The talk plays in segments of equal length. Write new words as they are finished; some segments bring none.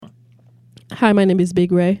Hi, my name is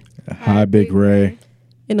Big Ray. Hi, Big Ray.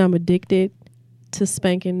 And I'm addicted to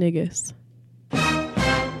spanking niggas.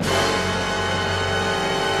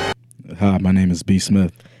 Hi, my name is B.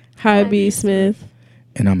 Smith. Hi, B. Smith.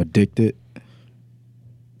 And I'm addicted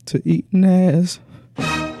to eating ass.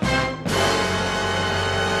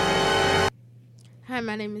 Hi,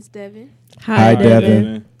 my name is Devin. Hi,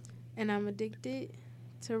 Devin. And I'm addicted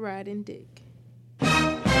to riding dick.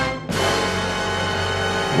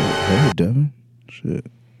 Hey, Devin. Shit.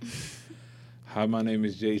 Hi, my name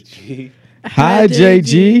is JG. Hi,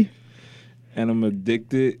 JG. And I'm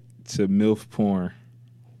addicted to MILF porn.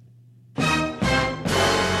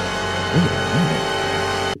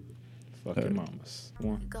 Fucking mamas.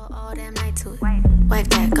 One. Go all damn night to it. Wipe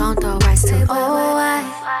that, gon' throw rice to it. Oh,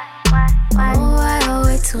 I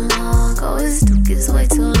way too long. Oh, this dick is way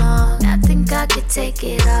too long. I think I could take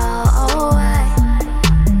it all.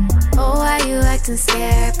 Oh, why you acting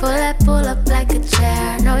scared? Pull up like a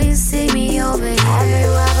chair. Know you see me over here.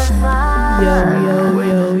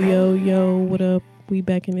 Yo, what up? We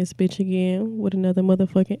back in this bitch again with another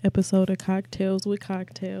motherfucking episode of Cocktails with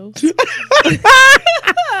Cocktails.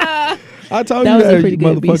 I told That you was a that pretty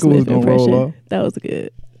good B. motherfucker was Smith going to impression. roll off. That was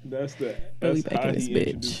good. That's We that's back how in this he bitch.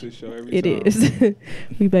 introduced the show every It time. is.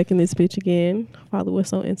 We back in this bitch again. Follow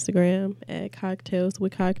us on Instagram at Cocktails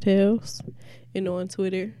with Cocktails. And on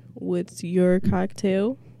Twitter, what's your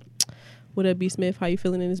cocktail? What up, B. Smith? How you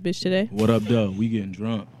feeling in this bitch today? What up, though? We getting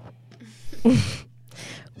drunk.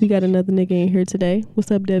 We got another nigga in here today. What's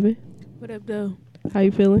up, Devin? What up, though? How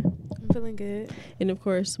you feeling? I'm feeling good. And of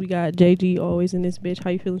course, we got JG always in this bitch. How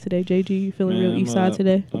you feeling today, JG? You feeling real east side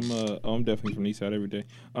today? I'm definitely from the east side every day.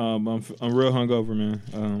 I'm real hungover,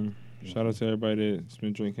 man. Shout out to everybody that's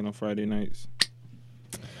been drinking on Friday nights.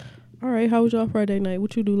 All right, how was y'all Friday night?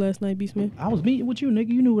 What you do last night, B. Smith? I was meeting with you, nigga.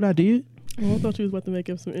 You knew what I did. Oh, I thought you was about to make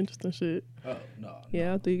up some interesting shit. Oh, no.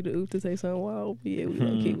 Yeah, I thought you could to say something wild. But yeah, we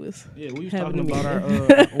low-key was. Yeah, we was having talking a about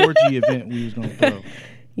meeting. our orgy event we was going to throw.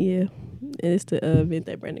 Yeah, and it's the event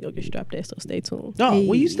that Brandon go get strapped at, so stay tuned. No, Hey.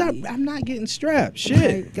 will you stop? I'm not getting strapped.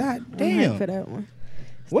 Shit. God I'm hyped damn. for that one.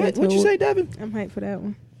 What? What'd you say, Devin? I'm hyped for that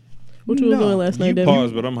one. What you was No, doing last night, You Devin?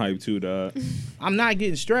 pause, but I'm hyped too, dog. I'm not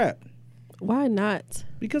getting strapped Why not?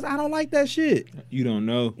 because I don't like that shit. You don't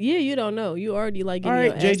know. Yeah, you don't know. You already like All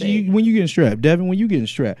getting right, your ass JG, when you getting strapped? Devin, when you getting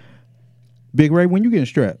strapped? Big Ray, when you getting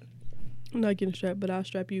strapped? I'm not getting strapped, but I'll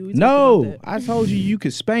strap you. We No, talked about I told you you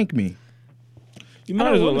could spank me. You I might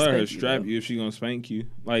don't as well wanna let her spank you, strap though. you if she gonna spank you.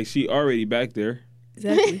 Like, she already back there.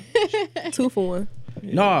 that. Exactly. 2 for 1.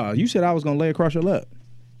 Nah, you said I was gonna lay across your lap.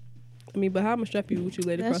 I mean, but how I'm gonna strap you? What you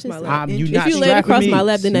laid That's across my just lap? You If not you laid strapping across me. my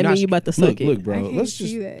lap, then that not mean you about to suck look, it. Look, bro. I can't Let's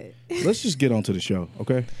see just that. get onto the show,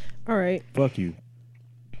 okay? All right. Fuck you.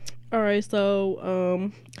 All right,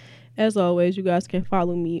 so as always, you guys can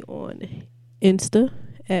follow me on Insta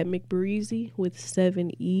at McBreezy with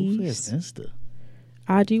 7 E's. Insta?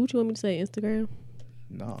 IG, what you want me to say? Instagram?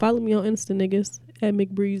 No. Follow me on Insta, niggas, at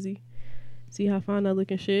McBreezy. See how fine I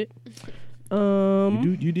look and shit.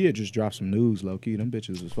 You did just drop some news, low key. Them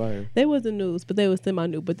bitches was fire. They wasn't news, but they was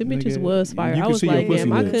semi-new. But the bitches Nigga, was fire. you I can was see your like, pussy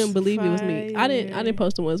damn, I lips. couldn't believe it was me. I didn't Fire.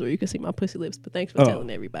 post the ones where you could see my pussy lips, but thanks for Oh. telling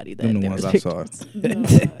everybody that. Them the there ones was I pictures.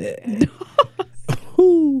 saw.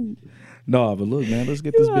 No, but look, man, let's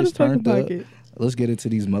get this You out bitch of fucking turned up. pocket. Let's get into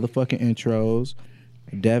these motherfucking intros.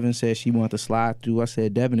 Devin said she wanted to slide through. I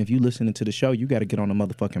said, Devin, if you listening to the show, you got to get on the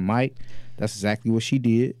motherfucking mic. That's exactly what she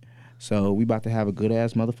did. So we about to have a good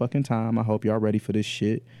ass motherfucking time. I hope y'all ready for this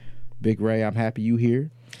shit. Big Ray, I'm happy you here.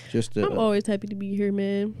 Just to, I'm always happy to be here,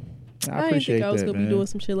 man. I didn't appreciate think I was that, gonna man. be doing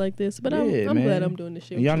some shit like this, but Yeah, I'm man. glad I'm doing this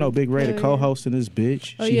shit. And y'all with know you. Big Ray, the Hell yeah. co-host in this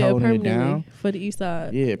bitch. Oh She yeah, holding it permanently down. for the East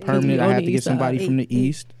Side. Yeah, We permanent. I on had the to get East Side. somebody from the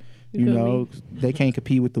East. You feel know, me? they can't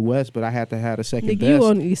compete with the West, but I had to have a second Nigga, best. you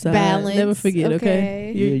on the East Side. Balance, Never forget, okay?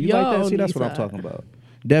 okay. Yeah, you like y'all that? on See, the that's East what I'm Side. talking about.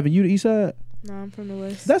 Devin, you the East Side? No, I'm from the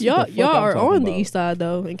West. That's Y'all what the fuck I'm are talking on the about. East Side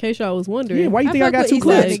though. In case y'all was wondering. Yeah, why you think I fuck got with two East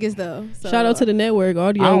Side clips? niggas though. So. Shout out to the network, I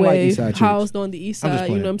Audio don't like Wave, East Side chicks. housed on the East I'm just Side. You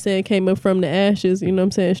playing. know what I'm saying? Came up from the ashes. You know what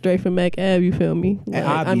I'm saying? Straight from Mac Ave. You feel me? And Like,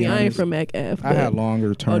 I'll I be mean, I ain't honest, from Mac Ave. I had but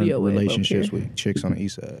longer term Audio Wave up relationships here. with chicks on the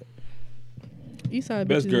East Side. East Side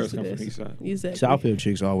Best bitches girls is the come from best. East Side. Exactly. Southfield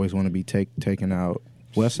chicks always want to be taken out.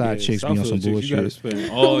 West Side Yeah, chicks be on some Southfield chicks, you gotta bullshit.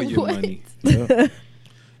 spend all your What? money. Yeah.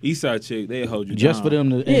 East Side chick, they hold you Just down. for them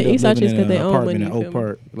to Yeah, end up East Side living chicks in got an their own apartment money, in you Oak feel me?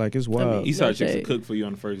 Park. Like, it's wild. East No Side chicks will shade. cook for you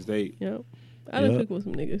on the first date. Yep. I done Yep. cook with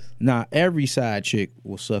some niggas. Nah, every side chick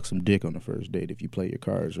will suck some dick on the first date if you play your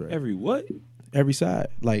cards right. Every what? Every side.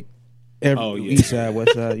 Like, every Oh, yeah. East Side,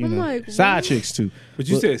 West Side, you I'm know. like, side what? chicks, too. But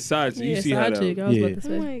you But- said sides. So you Yeah, see how side that. chick. I was Yeah. about to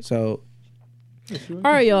say. I'm like, So,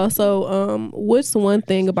 All right, y'all. So, what's one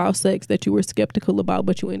thing about sex that you were skeptical about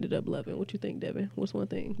but you ended up loving? What you think, Devin? What's one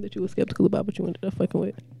thing that you were skeptical about but you ended up fucking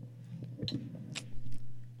with?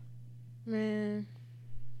 Man,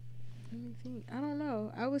 let me think. I don't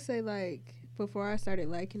know. I would say like before I started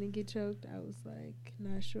liking to get choked, I was like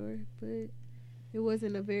not sure, but it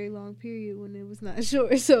wasn't a very long period when it was not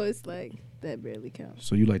sure, so it's like that barely counts.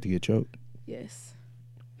 So you like to get choked? Yes.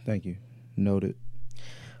 Thank you. Noted.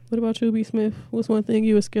 What about you, B. Smith? What's one thing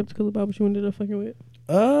you were skeptical about but you ended up fucking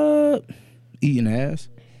with? Eating ass.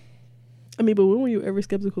 I mean, but when were you ever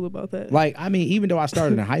skeptical about that? Like, I mean, even though I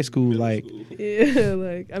started in high school, like, yeah,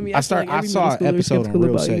 like I mean, I feel like every saw middle an schooler is episode on skeptical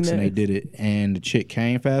Real about Sex eating and they ass. did it, and the chick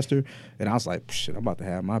came faster, and I was like, shit, I'm about to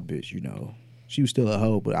have my bitch, you know. She was still a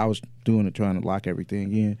hoe, but I was doing it trying to lock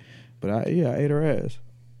everything in. But I ate her ass.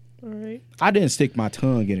 All right. I didn't stick my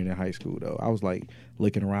tongue in it in high school though. I was like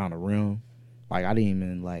licking around the rim. Like I didn't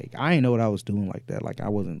even like I didn't know what I was doing like that. Like I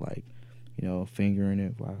wasn't like, you know, fingering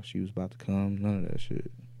it while she was about to come. None of that shit.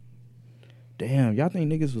 Damn, y'all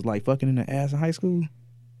think niggas was like fucking in the ass in high school?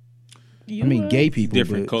 You I mean, was? gay people.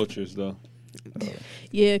 Different but, cultures though.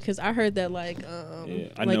 Yeah, because I heard that like I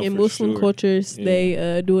like know in for Muslim sure. cultures Yeah.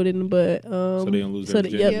 they do it in the butt. So they don't lose their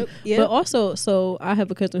yep. virginity. Yep. But also, so I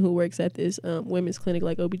have a cousin who works at this women's clinic,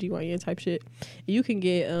 like OBGYN type shit. You can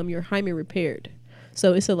get your hymen repaired.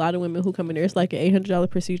 So it's a lot of women who come in there. It's like an $800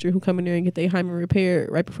 procedure who come in there and get their hymen repaired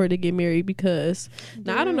right before they get married because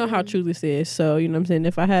now I don't know how true this is. So, you know what I'm saying?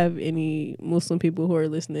 If I have any Muslim people who are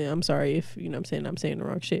listening, I'm sorry if, you know what I'm saying the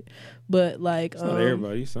wrong shit. But like It's not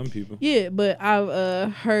everybody. Some people. yeah, but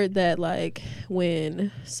I've heard that like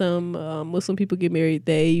when some Muslim people get married,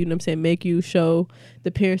 they, you know what I'm saying, make you show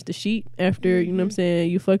the parents the sheet after, you know what I'm saying,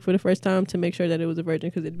 you fuck for the first time to make sure that it was a virgin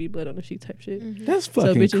because it'd be blood on the sheet type shit. That's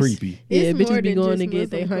fucking bitches- creepy. Yeah, It's more bitches be than going to just get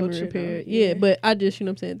their Muslim hymen culture, repaired. though. Yeah, Yeah. but I just, you know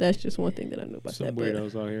what I'm saying, that's just one thing that I know about Some that. But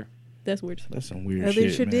weirdos out here. that's weird. That's some weird Other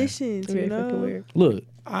shit, traditions, Very you know. fucking weird. man. Look,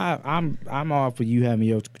 I'm all for you having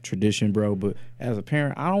your tradition, bro. But as a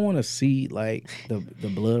parent, I don't want to see like the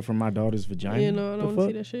blood from my daughter's vagina. You know, I The don't want to see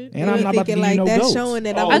fuck? that shit. And I'm not about to give you no that's goats. showing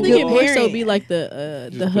that Oh, I'm I a think good it more so parent. be like the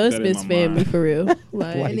Just put that in husband's my family mind. for real. Like,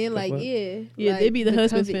 Like, and then the like fuck? Yeah, like they be the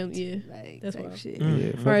husband's covet, family, yeah. like That's type wild. shit.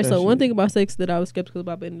 Yeah, fuck all right, that so one shit. thing about sex that I was skeptical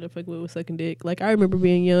about but ended up fucking with was sucking dick. Like I remember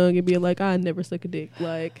being young and being like, I never suck a dick.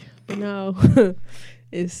 Like, but now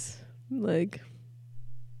it's like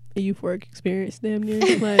a euphoric experience, damn near.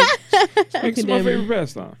 Like, I It's can my damn near. favorite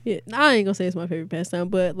pastime. Yeah, I ain't gonna say it's my favorite pastime,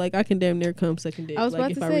 but like I can damn near come sucking dick. I was like,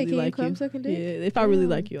 about if to I say, really can you like come sucking dick? Yeah, if I really Damn.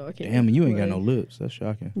 like you, I can. Damn, you ain't got Like, no lips. That's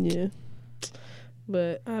shocking. Yeah,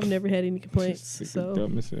 but I've never had any complaints. Sick of So,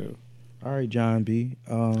 dumb as hell. All right, John B.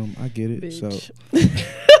 I get it. So bitch.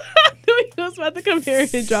 He was about to come here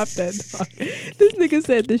and drop that dog. This nigga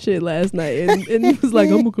said this shit last night and he was like,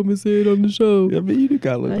 I'm gonna come and say it on the show. I mean, you do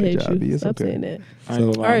gotta look I like hate John B. you. It's Stop okay. saying that. I ain't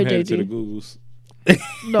gonna lie, Alright, I'm headed to the JG. Googles.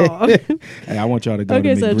 No, Hey, I want y'all to go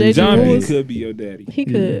Okay, to so McBree's. JG John Who B was- could be your daddy. he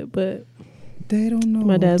could, but They don't know.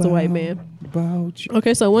 My dad's a white man. About you.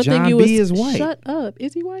 okay. So one John thing you was B is white. Shut up.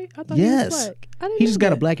 Is he white? I thought Yes. he was black. I didn't He know just got a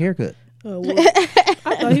that. black haircut. Oh, well,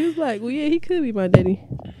 I thought he was black. Well, yeah, he could be my daddy.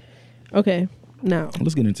 Okay, now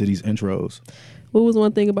Let's get into these intros. what was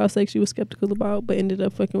one thing about sex you was skeptical about but ended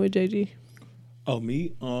up fucking with JG? Oh,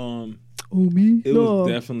 me? Oh, me? It No.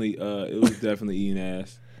 was definitely eating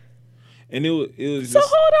ass. And it was So just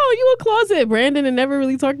hold on, you a closet Brandon and never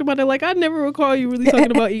really talked about it. Like I never recall you really talking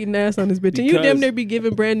about eating ass on this bitch. And you Because- damn near be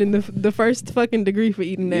giving Brandon the first fucking degree for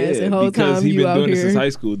eating ass, and whole because time he you been out doing this here. since high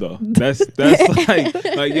school though. That's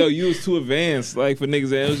like yo, you was too advanced like for niggas.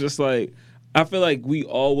 And it was just like I feel like we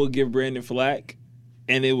all will give Brandon flack,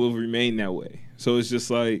 and it will remain that way. So it's just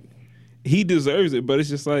like he deserves it, but it's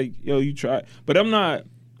just like yo, you try. But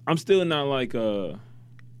I'm still not like a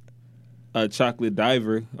chocolate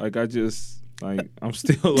diver. Like I'm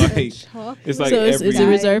still like it's like so every is it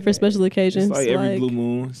reserved for special occasions? it's like every blue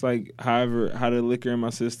moon. It's like how the liquor in my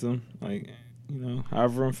system, like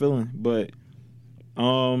however I'm feeling. But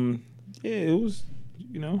yeah, it was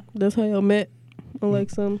That's how y'all met on like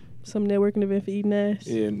some networking event for eating ass.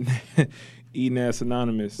 yeah, eating ass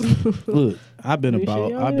anonymous. Look, I've been You sure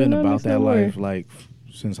about y'all I've been ain't about honest that no more? life like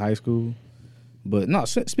since high school. But no,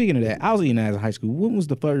 speaking of that, I was eating ass in high school. When was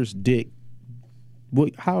the first dick?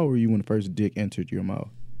 How old were you when the first dick entered your mouth?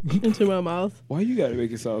 Into my mouth. Why you gotta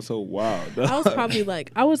make it sound so wild? I was probably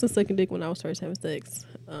like I wasn't sucking dick when I was first having sex.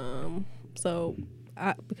 So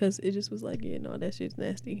because it just was like, yeah, no, that shit's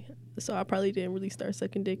nasty. So I probably didn't really start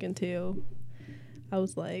sucking dick until I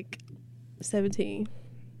was like 17.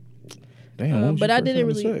 Damn, when was but you I first didn't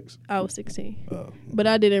having really. sex? I was 16. Oh. But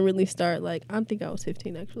I didn't really start like I think I was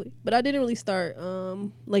 15 actually. But I didn't really start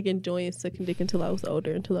like enjoying sucking dick until I was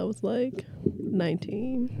older, until I was like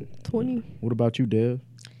 19, 20. What about you, Dev?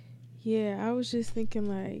 Yeah, I was just thinking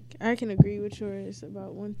like I can agree with yours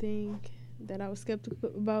about one thing that I was skeptical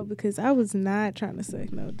about because I was not trying to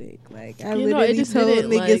suck no dick. Like I You know, literally it just told didn't,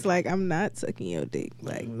 niggas like I'm not sucking your dick.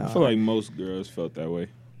 Like no. I feel like most girls felt that way.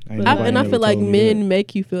 Ain't I, nobody and I never feel like told me men that.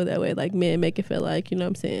 make you feel that way. Like men make it feel like, you know what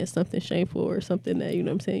I'm saying, something shameful or something that, you know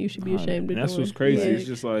what I'm saying, you should be ashamed of And that's doing. what's crazy. Like, It's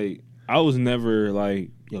just like I was never like,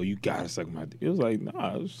 yo, you gotta suck my dick. It was like,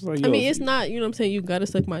 nah. It was just like, yo, I mean, it's not, you know what I'm saying, you gotta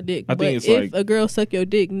suck my dick. I but think it's if like- a girl suck your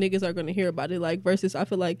dick, niggas are gonna hear about it. Like versus I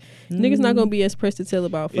feel like niggas not gonna be as pressed to tell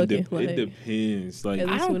about It, fucking. like, it depends. Like, At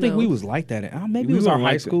I least don't when think I we was- was like that. Maybe We it was our weren't high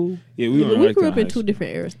like that. school. yeah, yeah, but weren't we like grew that up in high two school.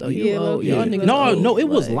 different eras though. Yeah, You old, yeah. y'all niggas No, old, no, it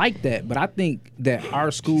was like- like that. But I think that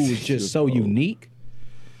our school was just so unique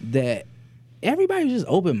that everybody was just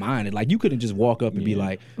open minded. Like you couldn't just walk up and be Yeah.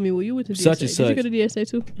 like, I mean, well, you went to DSA. Such and Did such. you go to DSA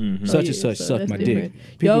too? Mhm. such yeah, and such so suck that's my different. dick.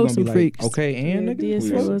 People Y'all gonna was be some like, freaks. okay, and Yeah, nigga,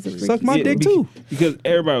 DSA was a freak. suck my Yeah, dick be- too. Because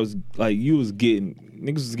everybody was like, you was getting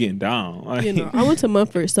niggas was getting down. Like, You know, I went to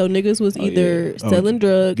Mumford, so niggas was Oh, either yeah. selling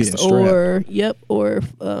drugs getting strapped. or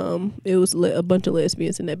it was a bunch of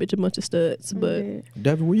lesbians in that bitch, a bunch of studs. But Okay.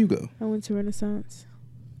 Devin, where you go? I went to Renaissance.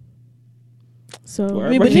 So Well, I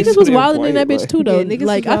mean, but Everybody niggas was stay wilding in that quiet, bitch too, though. Yeah, niggas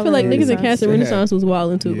like was I feel wilding like in niggas in Renaissance. Cast and Renaissance was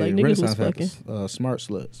wilding too. Yeah, Like niggas was Renaissance fucking. had smart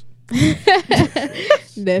sluts.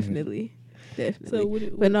 definitely. So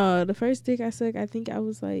what, But no, the first dick I sucked, I think I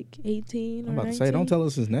was like 18 I'm or about 19. to say, don't tell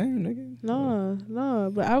us his name, nigga.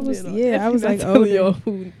 No, but I was, definitely I was not like telling y'all older.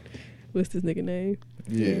 who- What's this nigga name?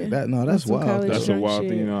 Yeah, Yeah. that's some wild. college That's a drunk wild shit.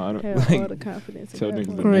 thing, you know. I don't Had all the like. confidence. tell at that niggas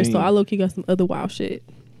point. the All right, so name. I low key got some other wild shit.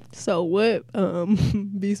 So what?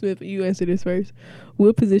 B Smith, you answer this first.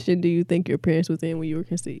 What position do you think your parents was in when you were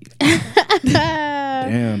conceived?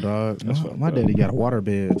 Damn, dog. That's My, fucked my up. daddy got a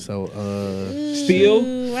waterbed, so Still?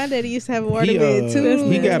 Ooh, my daddy used to have a he, waterbed too.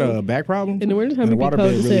 he got a back problem. In the wintertime, and the he be cold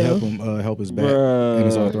waterbed as really hell. help him help his back and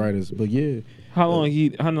his Bruh. arthritis. But yeah, How long he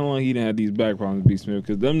didn't have these back problems, B Smith?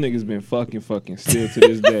 Because them niggas been fucking still to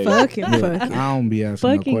this day. fucking. I don't be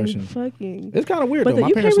asking no questions. Fucking. It's kind of weird But though. My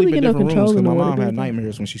you parents can't sleep really in get no different rooms control because in my the mom waterbed, had though.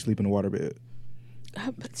 nightmares when she sleep in the waterbed.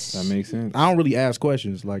 That makes sense. I don't really ask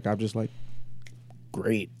questions. Like I'm just like,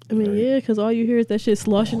 great. I mean, Right. yeah, because all you hear is that shit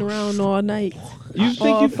sloshing around all night. You think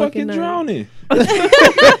all you fucking fucking night. drowning?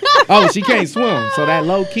 Oh, she can't swim, so that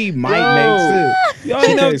low key might Yo. make sense. Y'all She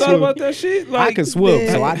ain't never can't thought swim. about that shit? I Like, can swim,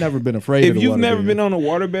 so Yeah. I've never been afraid of if the you've never waterbed. been on a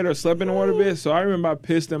waterbed or slept in a waterbed, so I remember I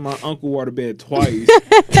pissed in my uncle waterbed twice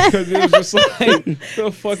because it was just like,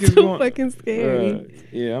 the fuck is So going? fucking scary.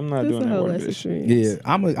 Yeah, I'm not That's doing a that whole less waterbed shit. experience.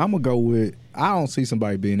 Yeah, I'm gonna go with. I don't see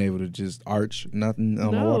somebody being able to just arch nothing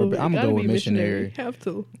on the waterbed. I'm gonna go with missionary. Have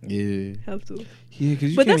to. Yeah. Have to. Yeah, because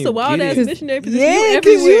you But can't that's a even wild get ass it. missionary position. Yeah, you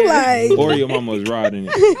because you everywhere. like. Or your mama was riding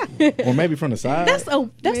it. Or maybe from the side. That's a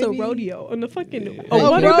Maybe. rodeo on the fucking Yeah. a A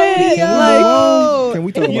waterbed. rodeo. Like Can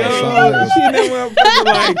we talk Yo, about she never fucking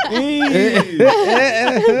like, name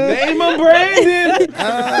him Brandon.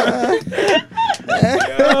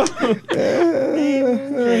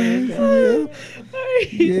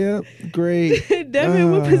 Yeah, great.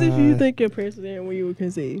 Devin, what position you think your parents were in when you were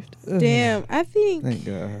conceived? Damn, I think Thank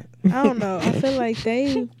God. I don't know. I feel like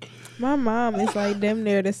my mom is like damn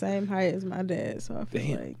near the same height as my dad, so I feel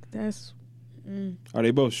Damn. like that's. Are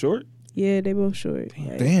they both short? Yeah, they both short.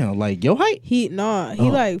 Like, Damn, like your height. he Oh.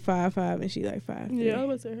 like 5'5" and she like 5'3". Yeah, I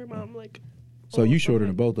was say her mom like. So you shorter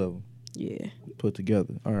than both of them Yeah. put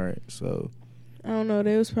together. All right, so I don't know.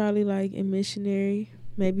 They was probably like in missionary,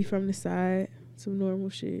 maybe from the side, some normal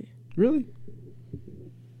shit. really,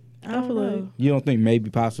 I don't feel know. like- you don't think maybe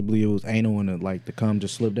possibly it was anal and the cum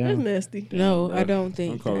just slipped That's down? nasty. No, I don't Don't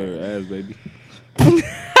think. call her ass baby.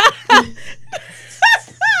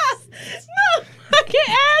 Fucking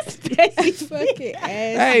ass baby. Fucking ass.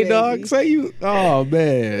 Hey, baby. dog, say you. Oh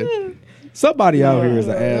man, somebody out here is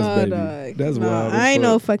an ass Nah, baby. dog. That's Nah, wild. I ain't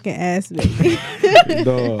no fucking ass baby. Yo,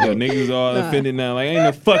 dog. niggas all Nah. offended now. Like, ain't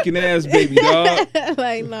no fucking ass baby, dog.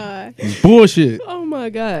 like nah. Bullshit. Oh my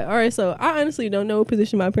god! All right, so I honestly don't know what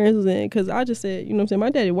position my parents was in because I just said, you know what I'm saying, my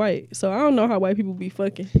daddy white, so I don't know how white people be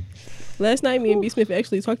fucking. Last night, me and B Smith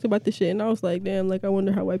actually talked about this shit, and I was like, damn, like I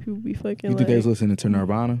wonder how white people be fucking. You think they was Like, listening to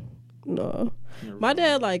Nirvana? no, my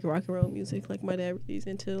dad like rock and roll music. Like my dad is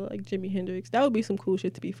into like Jimi Hendrix. That would be some cool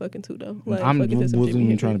shit to be fucking too though. Like, I fucking to some wasn't Jimi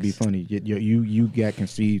even trying to be Hendrix. funny. You got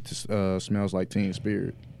conceived to Smells Like Teen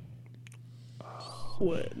Spirit.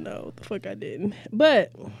 What? No, the fuck I didn't.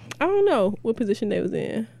 But I don't know what position they was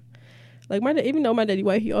in. Like my dad, even though my daddy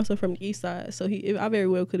white, he also from the east side, so I very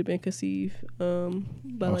well could have been conceived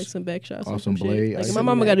by like some back shots or some blade. shit. Like Some my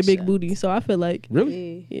mama got a big back booty, so I feel like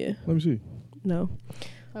Really? yeah, Let me see. no,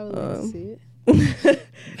 I would like to see it.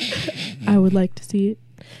 I would like to see it,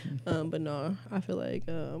 but no, I feel like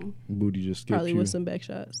Booty just skipped probably you. with some back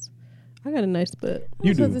shots. I got a nice butt. I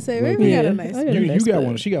was about to say, Raven Yeah, got a nice I got a You nice got butt.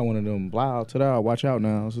 one. She got one of them. Blah, ta-da, watch out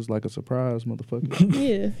now. It's just like a surprise, motherfucker.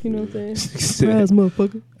 Yeah, you know what I'm saying. Surprise,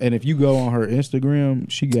 motherfucker. And if you go on her Instagram,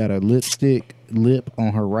 she got a lipstick lip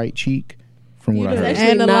on her right cheek. From what I It's heard.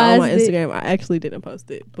 actually not on my Analyzed it. Instagram. I actually didn't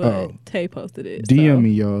post it, but Oh. Tay posted it. DM so.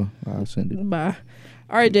 me, y'all. I'll send it. Bye.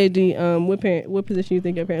 All right, JG. What position you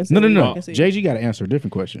think your parents? No. in conceived? JG got to answer a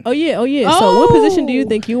different question. Oh yeah. So what position do you Oh.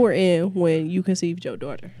 think you were in when you conceived your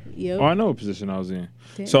daughter? Yep. Oh, I know what position I was in.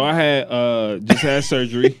 Damn. So I had just had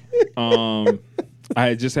surgery. I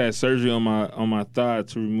had just had surgery on my thigh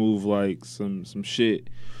to remove like some shit.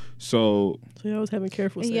 So So y'all was having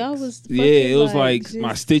careful And sex. y'all was yeah, fucking, it was like just-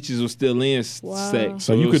 my stitches were still in Wow. sex.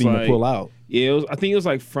 So you it was couldn't even like- pull out. Yeah, it was, I think it was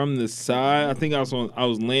like from the side. I think I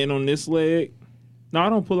was laying on this leg. No, I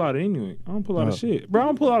don't pull out anyway. I don't pull out Oh. of shit, bro. I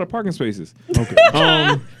don't pull out of parking spaces. Okay.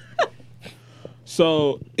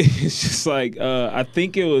 So it's just like I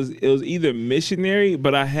think it was either missionary,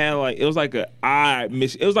 but I had like it was like an odd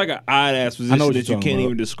mission. It was like an odd ass I know position what that you're you talking can't about.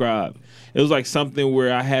 even describe. It was like something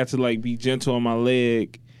where I had to like be gentle on my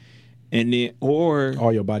leg, and then or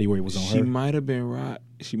All your body weight was on she her. might have been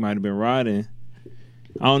She might have been riding.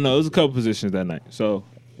 I don't know. It was a couple positions that night, so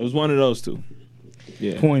it was one of those two.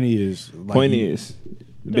 Yeah. Point is, like, Point you- is,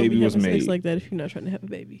 the Don't baby be was having made. sex like that if you're not trying to have a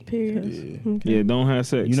baby. Period. Okay. Yeah, don't have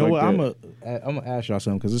sex. You know like what? that. I'm gonna ask y'all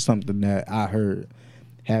something because it's something that I heard.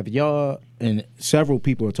 Have y'all, and several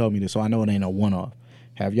people have told me this, so I know it ain't a one off.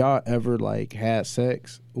 Have y'all ever like had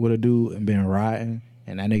sex with a dude and been riding,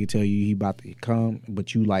 and that nigga tell you he about to come,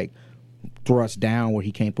 but you like thrust down where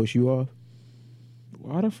he can't push you off?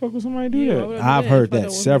 Why the fuck would somebody do Yeah, that? why would I I've do heard if I that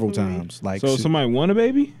don't want several it for me? times. Like, So somebody want a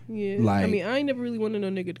baby? Yeah, Like- I mean, I ain't never really wanted no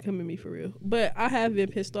nigga to come at me for real, but I have been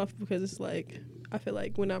pissed off because it's like I feel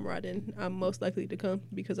like when I'm riding, I'm most likely to come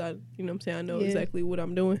because I know what I'm saying, I know Yeah. exactly what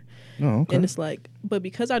I'm doing, oh, okay. and it's like, but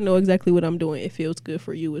because I know exactly what I'm doing, it feels good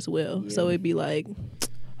for you as well. So it'd be like,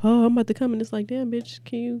 oh, I'm about to come, and it's like, damn, bitch,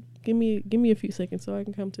 can you give me a few seconds so I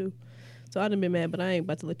can come too? So I done been mad, but I ain't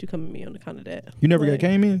about to let you come at me on account of that. You never Like, got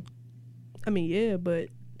came in? I mean, yeah, but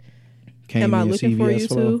Came am I in looking for CVS you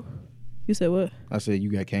flow? too? You said what? I said you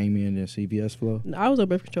got came in CVS flow. No, I was on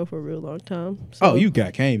birth control for a real long time. So. Oh, you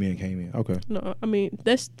got came in. Okay. No, I mean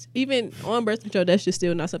that's even on birth control. That's just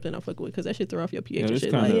still not something I'm fucking with because that shit throw off your pH Yeah, and it's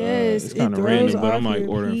shit. kind of Like, Yes, it's it kind of throws random, but I'm off like your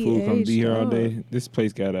ordering food. Come be pH, here all dog. day. This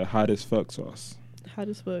place got a hot as fuck sauce. hot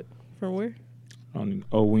as fuck. From where?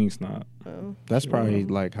 Oh, Wingstop. Oh, That's probably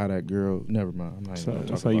like how that girl. Never mind. I'm not So even gonna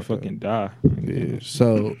that's talk how you about that. fucking die. Yeah.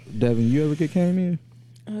 So, Devin, you ever get came in?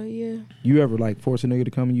 Oh yeah. You ever like force a nigga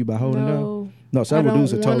to come in you by holding down? No. No, I several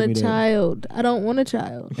dudes have don't told want me a that. child. I don't want a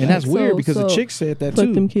child. And that's Like, weird so- because the so chick said that fuck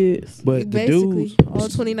too. them kids. But the basically dudes, all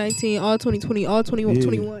 2019, all 2020, all 21, Yeah.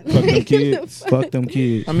 21. Fuck them kids. fuck them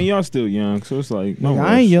kids. I mean, y'all still young, so it's like no. Nigga,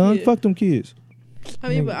 I ain't rush. young. Yeah. Fuck them kids. I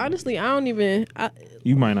mean, but honestly, I don't even.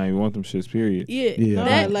 You might not even want them shits. Period. Yeah, Yeah.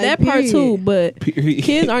 that Like, that part too. period. But Period.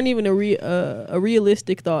 kids aren't even a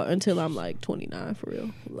realistic thought until I'm like 29 for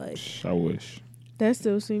real. Like I wish. That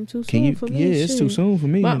still seems too Can soon you? for me. Yeah, it's too shit. soon for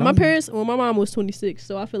me. my, and my I'm- parents, well, my mom was 26,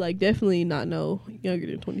 so I feel like definitely not no younger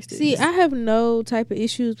than 26. See, I have no type of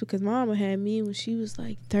issues because my mama had me when she was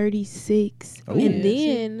like 36. Oh. And Yeah,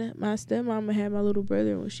 then my stepmama had my little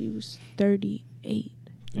brother when she was 38.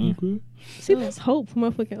 Damn. See, that's hope for my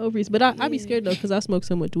fucking ovaries. But I be scared though because I smoke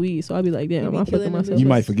so much weed, so I be like, You damn, be I'm killing fucking them myself. You bitches.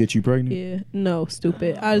 might forget you pregnant. Yeah, no,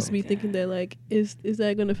 stupid. I just be Okay. thinking that like, is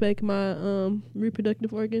that gonna affect my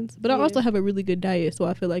reproductive organs? But I Yeah. also have a really good diet, so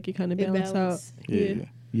I feel like it kind of It balances out. balance. Yeah.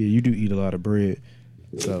 Yeah, you do eat a lot of bread.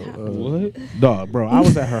 So, What? dog, bro, I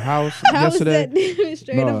was at her house How is yesterday. that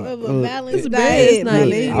demonstrative No, of look, a balanced it's diet? it's not my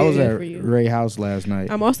even- nigga? I was Yeah, at for you. Ray's house last night.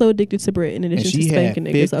 I'm also addicted to bread in addition to she had spanking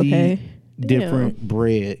niggas. 50 Okay, different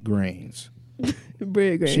bread grains.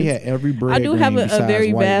 bread grains. She had every bread. I do grain have a besides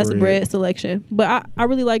very white vast bread selection, but I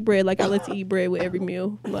really like bread. Like I like to eat bread with every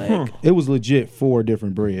meal. Like It was legit 4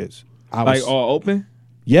 different breads. I was, Like all open?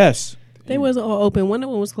 yes, they wasn't all open. One of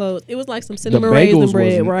them was closed. It was like some cinnamon bagels raisin bread,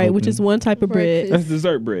 wasn't right? Which open. is one type of bread. Breakfast. That's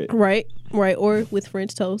dessert bread. Right, or with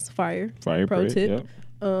French toast, fire. Fire Pro bread. tip. Yep.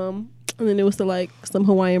 And then it was like some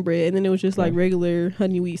Hawaiian bread, and then it was just like Okay. regular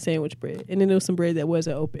honey wheat sandwich bread, and then there was some bread that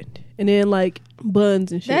wasn't opened, and then like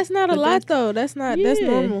buns and shit. That's not a But lot though. That's not. That's Yeah.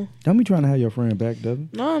 normal. don't be trying to have your friend back, Devin.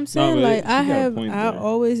 No, I'm saying but like she I got a have. point I there.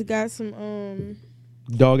 always got some.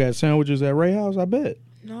 Dog had sandwiches at Ray house. I bet.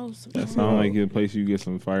 No, That sounds like a place you get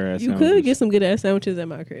some fire ass. You could get some good ass sandwiches at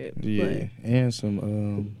my crib. Yeah, Like, and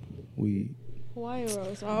some weed. Hawaiian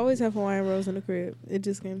rolls. I always have Hawaiian rolls in the crib. It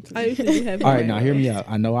just came to I me. usually do have. All right, now hear me out.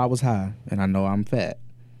 I know I was high and I know I'm fat,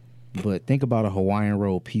 but think about a Hawaiian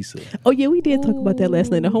roll pizza. Oh yeah, we did talk about that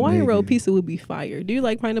last night. The Hawaiian roll Nigga. pizza would be fire. Do you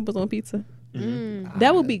like pineapples on pizza? Mm.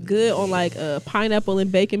 That would be good on like a pineapple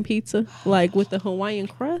and bacon pizza, like with the Hawaiian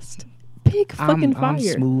crust. Big fucking I'm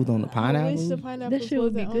fire. smooth on the I wish the pineapple. pineapple That shit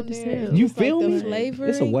would be wasn't good on as there. hell. It You was feel like me? the flavor,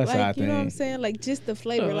 It's a West like, Side you know what I'm thing. saying? Like just the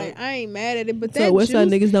flavor. Like I ain't mad at it, but So that West Side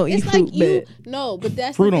juice, niggas don't eat it's fruit, like you. but- No, but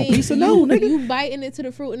that's Fruit the on thing. pizza? No, nigga. You biting into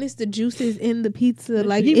the fruit and it's the juices in the pizza,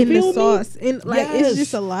 like You in the feel me? sauce, and like Yes. it's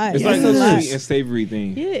just a lot. It's Yes. like a a lot. sweet and savory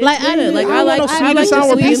thing. Yeah, it's Like, good. I like don't I like want no I sweet like and the sour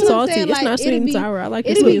sweet and pizza. salty. Saying, It's like, not sweet it'd and be- sour. I like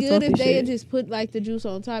the It'd sweet be and good salty if they had shit. just put like the juice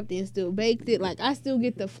on top, then still baked it. Like I still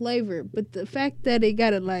get the flavor, but the fact that it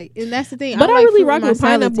gotta like, and that's the thing. But I like really fruit in rock my with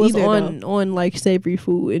salads pineapples either, on like savory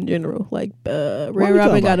food in general. Like Red we talking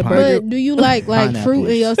Robin got a about burger. But do you like fruit in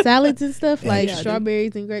Pineapples. your salads and stuff, like Yeah, I do.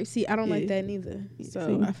 strawberries and grapes? See, I don't Yeah. like that neither. So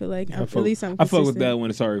See? I feel like I at fuck, least I'm. I fuck with consistent. that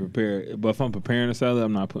when it's already prepared. But if I'm preparing a salad,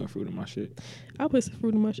 I'm not putting fruit in my shit. I put some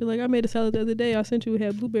fruit in my shit. Like I made a salad the other day. I sent you. It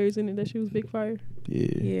had blueberries in it. That shit was big fire. Yeah.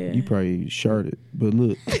 Yeah. You probably sharded, but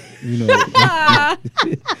look, you know,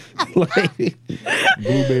 like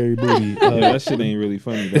blueberry booty. Yeah, that shit ain't really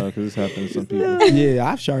funny, dog, because it's happened to some people. Yeah,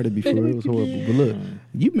 I've sharded before. It was horrible. But look,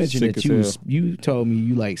 you mentioned Sick that as you told me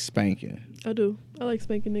you like spanking. I do. I like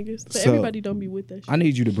spanking niggas. But So, everybody don't be with that shit. I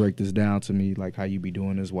need you to break this down to me, like how you be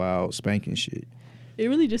doing this wild spanking shit. It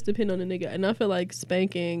really just depends on the nigga. And I feel like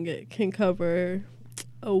spanking can cover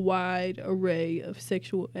a wide array of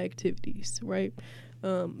sexual activities, right?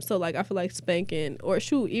 So like I feel like spanking or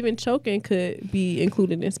shoot, even choking could be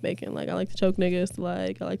included in spanking. Like I like to choke niggas,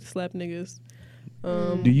 like I like to slap niggas.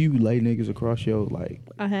 Do you lay niggas across your like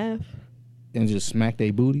I have. and just smack they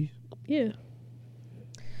booty? Yeah.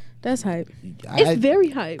 That's hype. It's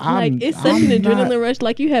very hype. I'm- Like it's such I'm an adrenaline not- rush.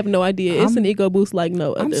 Like you have no idea. It's I'm- an ego boost like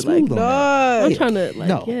no I'm other. smooth Like on that. I'm trying to like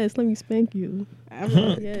No. yes, let me spank you.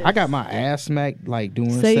 Yes. I got my ass smacked like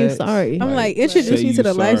doing Say you're sex. sorry. I'm like introduce Say me to you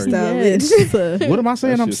the sorry. lifestyle. Yes. bitch. What am I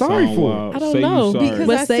saying? That I'm shit sorry sound for. wild. I don't Say you know sorry. Because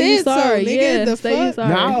but I say you said so, sorry. nigga, Yeah, the say you fuck? sorry.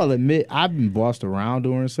 Now I'll admit I've been bossed around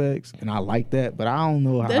during sex, and I like that, but I don't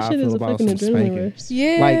know how that I shit feel is a about fucking some spanking. adrenaline rush.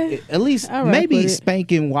 Yeah. Like at least I rock maybe with it.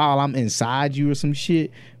 spanking while I'm inside you or some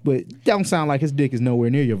shit, but don't sound like his dick is nowhere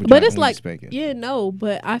near your vagina. But it's when you like, spanking. yeah, no.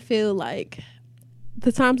 But I feel like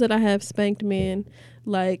the times that I have spanked men,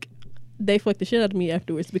 like they fuck the shit out of me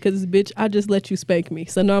afterwards because bitch, I just let you spank me,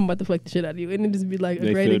 so now I'm about to fuck the shit out of you, and it just be like a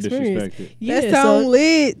They great feel experience. disrespected. Yeah, that sound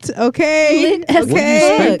lit. Okay. Lit as What do you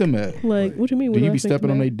fuck. spank them at? like what you mean? Do what you I be spank stepping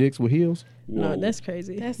them on at? their dicks with heels? No, Whoa. that's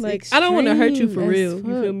crazy. That's like I don't want to hurt you for extreme real. as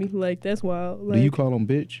You feel fuck. me? Like that's wild. Like, Do you call them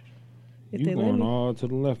bitch? if You they let going me. all to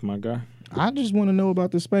the left, my guy. I just want to know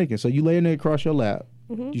about the spanking. So you lay a nigga across your lap,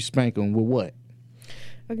 Mhm. you spank them with what?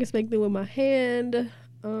 I can spank them with my hand.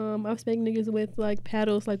 I've spanked niggas with like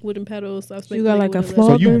paddles, like wooden paddles. I've spanked You got nigga like a with floor?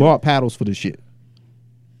 So you Flogger? bought paddles for this shit.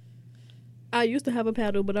 I used to have a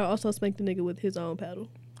paddle, but I also spanked a nigga with his own paddle.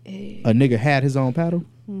 A nigga had his own paddle.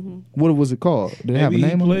 Mm-hmm. What was it called? Did it have a Maybe he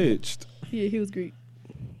name on it? pledged. Yeah, he was Greek.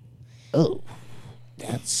 Oh,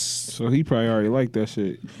 that's So he probably already liked that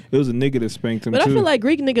shit. It was a nigga that spanked him But too. I feel like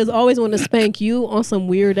Greek niggas always want to spank you on some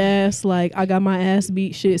weird ass, like, I got my ass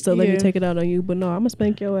beat shit, so let me Yeah. take it out on you. But no, I'm going to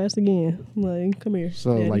spank your ass again. Like, come here.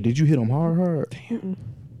 so. daddy. Like, did you hit him hard?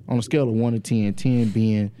 On a scale of 1 to 10, 10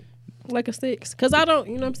 being Like a 6. Because I don't,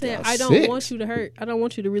 you know what I'm saying? A I don't 6? want you to hurt. I don't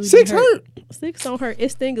want you to really 6 be hurt. hurt. 6 don't hurt. It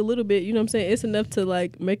sting a little bit, you know what I'm saying? It's enough to,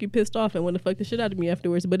 like, make you pissed off and want to fuck the shit out of me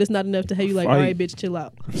afterwards. But it's not enough to have you like, Fight. all right, bitch, chill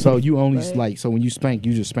out. So you only Right. like so when you spank,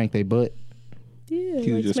 you just spank their butt. Yeah.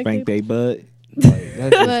 he like, just spank spanked they butt. Like,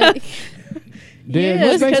 that's just, But Damn, Yeah,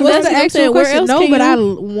 what's because next? that's what's what the I'm actual saying. Where question? else No, can but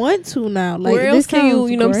you- I want to now. Like, where else this can you,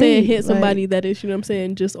 sounds you know what I'm saying, great. hit somebody that is, you know what I'm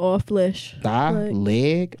saying, just all flesh? thigh, Like,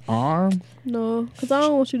 leg, arm. no, because I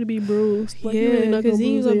don't want you to be bruised. Like, yeah, you're really not because gonna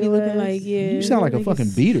then you're bruise gonna be your looking ass. like, yeah. You sound like a niggas- fucking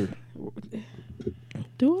beater.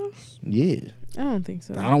 Do I? Yeah, I don't think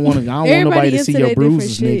so. I don't want to. I don't want Everybody nobody to into see their your different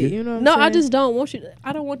bruises, shit, nigga. You know what No, I'm I saying? just don't want you.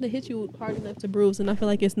 I don't want to hit you hard enough to bruise, and I feel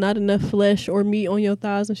like it's not enough flesh or meat on your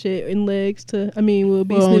thighs and shit and legs to. I mean, will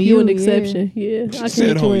be Well, on Smith, you an you, yeah. exception. Yeah, I can said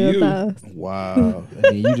hit you on on your you. thighs. Wow, and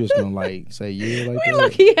then you just gonna like say yeah like We that.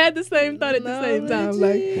 look, he had the same thought at the No, same time.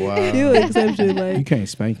 Like, Wow, you an exception. you Like, can't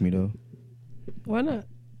spank me though. why not?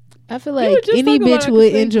 I feel were like just any talking about bitch I would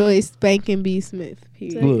could say- enjoy spanking B. Smith.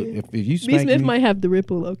 Period. Look, if you B. spank Smith me, might have the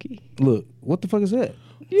ripple, Loki. look, what the fuck is that?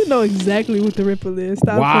 You know exactly what the ripple is.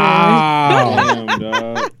 Stop Wow. Damn,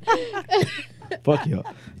 dog. Fuck y'all.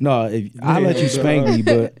 No, I let you spank me,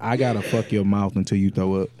 but I gotta fuck your mouth until you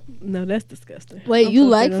throw up. No, that's disgusting. Wait, I'm you so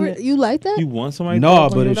like good on that. you like that? You want somebody? No,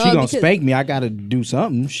 to but if No, she gonna because- spank me, I gotta do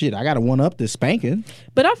something. Shit, I gotta one up this spanking.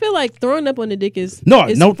 But I feel like throwing up on the dick is No,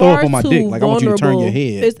 is no throw up far on my too dick. Like, I want you to turn your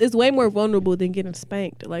vulnerable. head. It's way more vulnerable than getting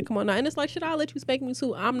spanked. Like, come on now. And it's like, should I let you spank me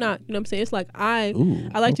too? I'm not. You know what I'm saying? It's like I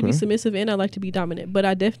like to be okay. submissive and I like to be dominant. But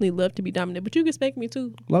I definitely love to be dominant. But you can spank me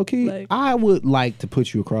too. Low key, Like- I would like to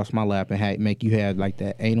put you across my lap and make you have like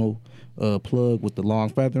that anal plug with the long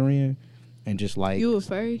feather in, and just like You a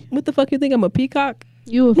furry? What the fuck you think? I'm a peacock?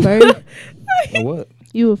 You a furry? or what?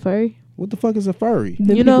 You a furry? What the fuck is a furry?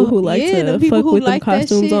 Them You people know, who like yeah, to them people fuck who with them like that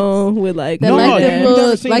costumes shit. on with like That No, like you them never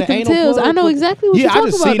little, seen like the them anal tails. I plug know with- exactly what Yeah, you're I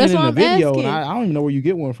talking just about. seen That's it why in I'm the video, asking. and I don't even know where you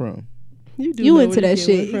get one from. You do You know into where that to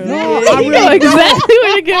get one shit. from. No, Yeah, I you know really exactly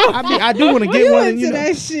where to get one. I mean, I do want to get one. And, you know,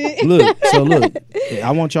 that shit. look.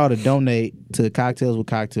 I want y'all to donate to Cocktails with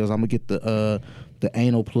Cocktails. I'm gonna get the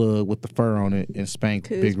anal plug with the fur on it and spank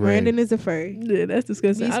Because Big Ray. Brandon is a furry. Yeah, that's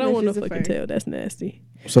disgusting. B. I don't Smith want no is a fucking furry. tail. That's nasty.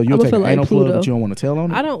 So you'll I'ma take feel an like anal plug, Pluto. but you don't want to tell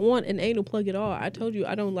on it. I don't want an anal plug at all. I told you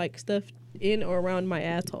I don't like stuff in or around my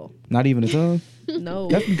asshole. Not even a tongue. No.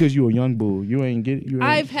 That's because you a young bull. You ain't get. You ain't,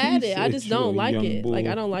 I've had it. I said just you a don't like young it. Like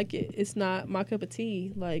bull. I don't like it. It's not my cup of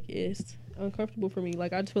tea. Like it's uncomfortable for me.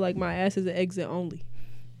 Like I just feel like my ass is an exit only.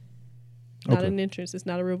 Not Okay. an entrance. It's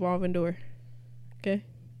not a revolving door. Okay.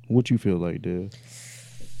 What you feel like, Dev?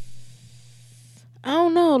 I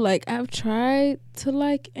don't know. Like I've tried to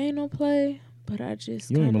like anal play, but I just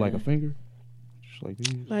You don't even kinda- like a finger. Just like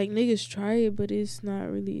these. Like niggas try it, but it's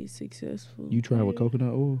not really successful. You try with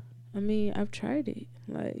coconut oil. I mean, I've tried it.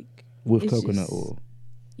 Like With It's coconut just- oil.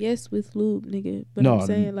 yes, with lube, nigga. But No, I'm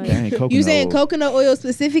saying like that ain't coconut you saying oil. coconut oil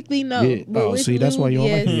specifically? No. Yeah. But Oh, with see, that's why you don't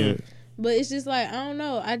lube, like yes. it. Yeah. But it's just like I don't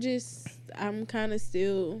know. I'm kind of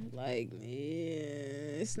still like,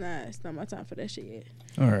 it's not my time for that shit yet.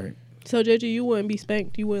 All right. So JJ, you wouldn't be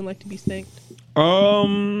spanked. You wouldn't like to be spanked.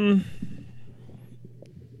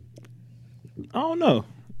 I don't know.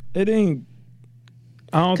 It ain't.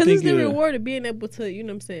 I don't Because think it's the it- reward of being able to, you know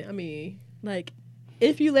what I'm saying? I mean, like,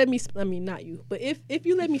 if you let me, I mean, not you, but if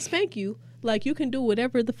you let me spank you, like, you can do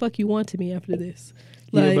whatever the fuck you want to me after this.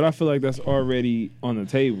 Like, Yeah, but I feel like that's already on the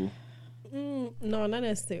table. no, not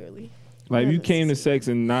necessarily. Like, if Not you came to sex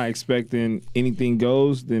and not expecting anything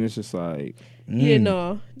goes, then it's just like, Yeah, Mm.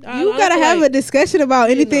 no. You gotta have a discussion about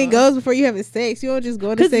anything know. goes before you having sex. You don't just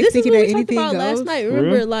go into Because sex this is thinking what that we talked anything about goes. last night. For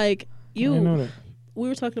Remember, real? like, I didn't know that. we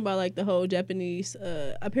were talking about like the whole Japanese.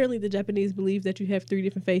 Apparently, the Japanese believe that you have 3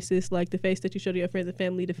 different faces, like the face that you show to your friends and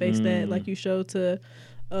family, the face that like you show to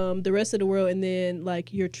the rest of the world, and then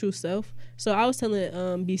like your true self. So I was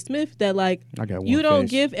telling B Smith that like I got one you don't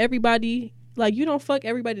face. give everybody, like, you don't fuck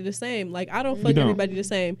everybody the same. Like, I don't fuck don't. everybody the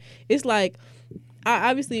same. It's like I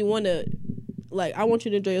obviously want to, like, I want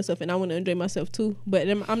you to enjoy yourself and I want to enjoy myself too, but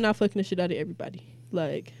I'm not fucking the shit out of everybody.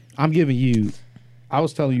 Like, I'm giving you. I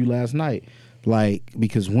was telling you last night, like,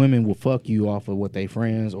 because women will fuck you off of what they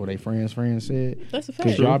friends or they friends said. that's a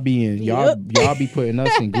Because fact. y'all be in y'all be putting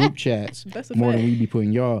us in group chats That's a more fact. than we be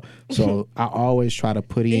putting y'all. So I always try to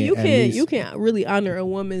put in And at least. you can't really honor a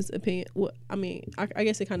woman's opinion. Well, I mean, I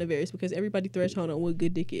guess it kind of varies because everybody threshold on what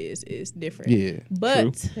good dick is different. Yeah.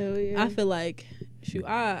 But Hell yeah. I feel like, shoot,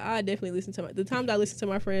 I definitely listen to the times I listen to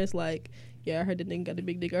my friends, like, yeah, I heard that nigga got a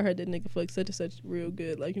big dick. I heard that nigga fuck such and such real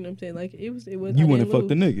good. Like, you know what I'm saying? Like, it was. You I wouldn't didn't fuck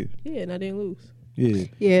the lose. nigga. Yeah, and I didn't lose. Yeah.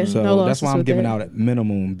 Yeah, So no that's why losses I'm with giving that. out at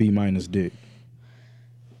minimum B- dick.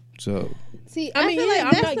 So See, I mean, feel yeah, like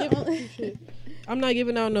I'm that's not the giving. only- Shit. I'm not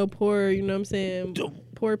giving out no poor. You know what I'm saying?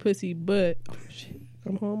 Poor pussy, but oh, shit,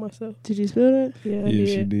 I'm home myself. Did you spill that? Yeah, I yeah, did.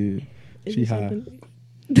 she did. Is She it high. something-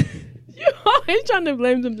 You always trying to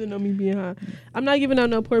blame something on me being high. I'm not giving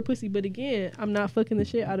out no poor pussy, but again, I'm not fucking the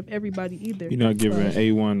shit out of everybody either. You're not giving an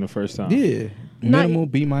A1 the first time. Yeah. Not- Minimal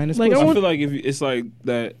B-. like, pussy. I I want- feel like if you, it's like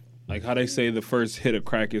that, like how they say the first hit of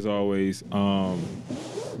crack is always,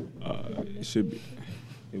 it should be,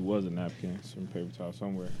 it was a napkin, some paper towel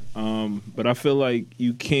somewhere. But I feel like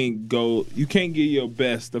you can't give your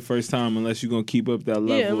best the first time unless you're gonna keep up that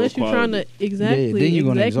level. Yeah, unless of you're quality. trying to exactly, then you're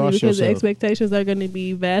gonna exactly, exhaust because the yourself. expectations are gonna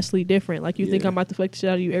be vastly different. Like you think Yeah. I'm about to fuck the shit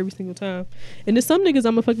out of you every single time, and there's some niggas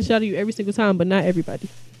I'm gonna fuck the shit out of you every single time, but not everybody.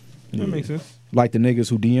 That makes sense. Like the niggas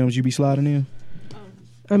who DMs you be sliding in.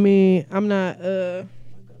 I mean, I'm not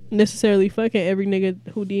necessarily fucking every nigga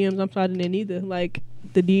who DMs I'm sliding in either. Like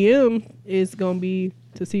the DM is gonna be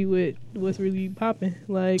to see what's really popping.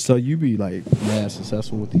 Like So you be like mad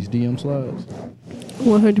successful with these DM slides.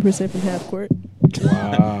 100% from half court.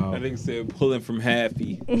 Wow. I think said pulling from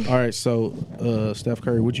halfy. All right, so Steph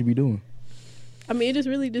Curry, what you be doing? I mean, it just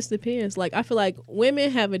really just depends. Like, I feel like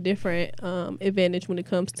women have a different advantage when it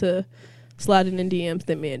comes to sliding in DMs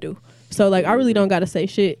than men do. So, like, I really don't got to say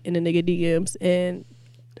shit in the nigga DMs.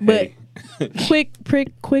 But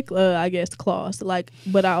quick, I guess, clause. Like,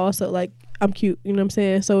 but I also, like, I'm cute. You know what I'm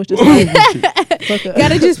saying? So, it's just like,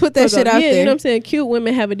 Gotta just put that shit out yeah, there. you know what I'm saying? Cute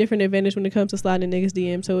women have a different advantage when it comes to sliding in niggas'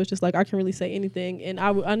 DMs. So, it's just like, I can really say anything. And I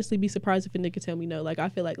would honestly be surprised if a nigga tell me no. Like, I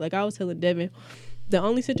feel like I was telling Devin, the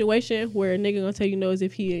only situation where a nigga gonna tell you no is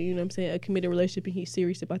if he, you know what I'm saying, a committed relationship and he's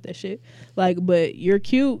serious about that shit. Like, but you're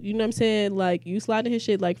cute, you know what I'm saying? Like, you sliding his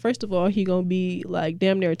shit, like, first of all, he gonna be, like,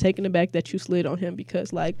 damn near taken aback that you slid on him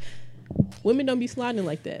because, like, women don't be sliding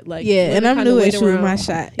like that. Like, yeah, and I'm new at shooting my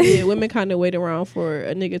shot. Yeah, women kind of wait around for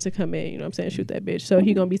a nigga to come in, you know what I'm saying, shoot that bitch. So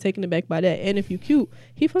he gonna be taken aback by that. And if you cute,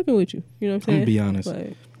 he fucking with you, you know what I'm saying? I'm gonna be honest.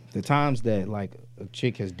 Like, The times that, like, a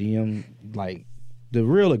chick has DM'd, like, the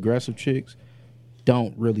real aggressive chicks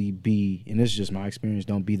don't really be, and this is just my experience,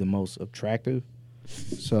 don't be the most attractive.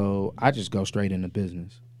 So I just go straight into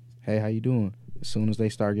business. Hey, how you doing? As soon as they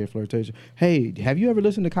start getting flirtatious, hey, have you ever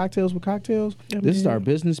listened to Cocktails with Cocktails? This is our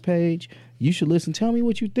business page. You should listen. Tell me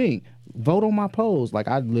what you think. Vote on my polls. Like,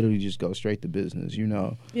 I literally just go straight to business, you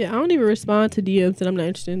know. yeah, I don't even respond to DMs that I'm not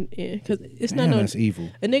interested in because it's not Man, no. that's evil.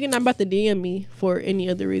 A nigga not about to DM me for any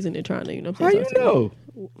other reason than trying to, you know what I'm How saying? you know?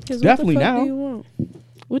 'Cause Definitely what the fuck now. do you want?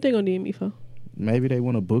 What they gonna DM me for? Maybe they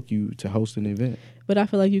want to book you to host an event. But I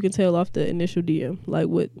feel like you can tell off the initial DM, like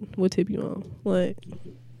what tip you on. Like,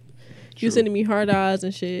 you sending me hard eyes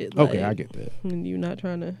and shit. Like, Okay, I get that. and you not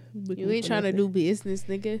trying to. You ain't trying to do business,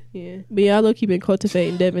 nigga. Yeah, but y'all low key been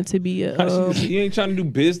cultivating Devin to be a you ain't trying to do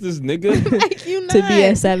business, nigga. Like, you not. to be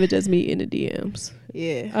as savage as me in the DMs.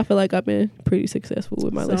 Yeah. I feel like I've been pretty successful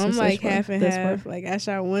with my So list. I'm like half and half. Like, I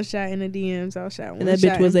shot one shot in the DMs. I shot one And that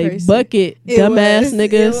shot bitch was in a person. bucket, It dumbass was.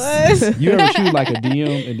 niggas. It was. You ever shoot like a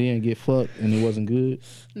DM and then get fucked and it wasn't good?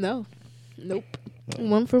 No. Nope.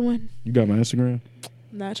 1 for 1. You got my Instagram?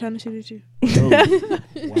 Not trying to shoot at you. Oh.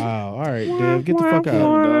 Wow. All right, Dev, get the fuck out.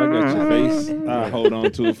 Dog, I got your face. I hold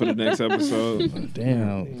on to it for the next episode.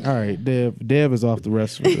 Damn. All right, Dev is off the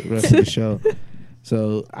rest of the show.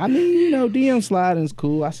 So I mean, you know, DM sliding is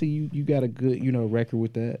cool. I see you got a good, you know, record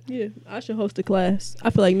with that. Yeah, I should host a class. I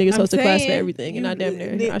feel like niggas I'm host a class for saying, everything, and you I damn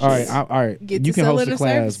near. did- I All right, should. all right. Get You to can host selling a the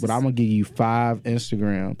class, services. but I'm gonna give you 5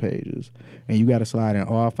 Instagram pages, and you got to slide in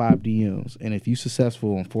all 5 DMs. And if you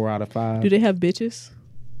successful on 4 out of 5, Do they have bitches?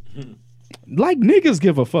 like niggas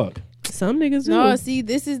give a fuck. Some niggas do. No, see,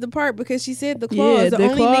 this is the part because she said the Yeah, clause. The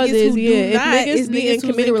only clause niggas is who yeah. do not If is niggas be in niggas who's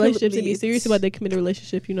committed relationships and be committed. serious about their committed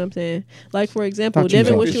relationship, you know what I'm saying? Like for example, Thought you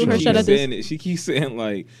Devin, was what off you the her show. shout out this. Saying it. She keeps saying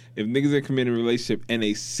like, if niggas in committed relationship and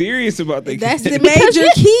they serious about their That's the committed- major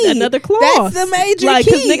key. Another clause. That's the major like,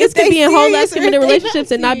 key. cause niggas If could they be in whole ass serious or committed if they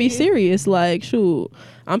relationships and not be serious. serious. Like, shoot,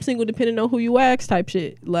 I'm single depending on who you ask type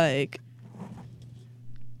shit. Like,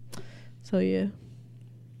 so yeah,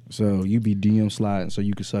 So you be DM sliding so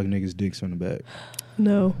you can suck niggas' dicks from the back.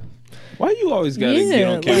 no. Why you always gotta get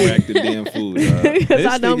Yeah, on camera acting damn fool? Dog? Because This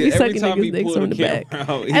I don't nigga, be every sucking time niggas' he dicks pull from the camera back.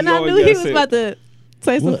 out, And I always knew he gotta was say, about to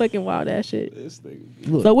say some What? fucking wild ass shit. This nigga.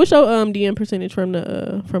 Look, So what's your DM percentage from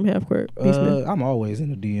the from half court? B-Smith? I'm always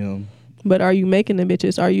in the DM. But are you making the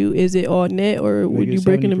bitches? Is it all net or would Nigga, you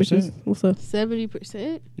breaking the 70%. bitches? What's up?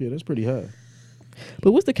 70%. Yeah, that's pretty high.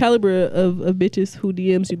 But what's the caliber of bitches who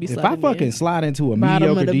DMs you be If I sliding fucking in? slide into a Bottom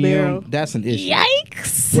of mediocre the DM, barrel. that's an issue.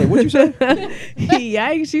 Yikes! Wait, what you say?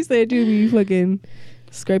 Yikes! She said you be fucking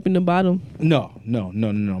scraping the bottom. No.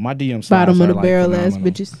 My DM slides Bottom of are, the like, barrel ass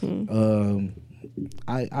phenomenal. bitches.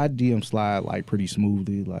 I DM slide like pretty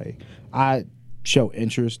smoothly. Like I show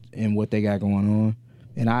interest in what they got going on,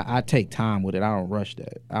 and I take time with it. I don't rush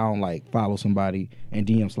that. I don't like follow somebody and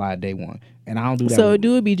DM slide day one, and I don't do that. So with-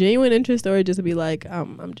 do it be genuine interest or it just be like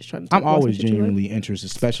I'm just trying to? I'm talk about always some shit you like? genuinely interested,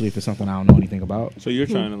 especially if it's something I don't know anything about. So you're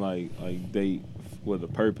trying to like date with a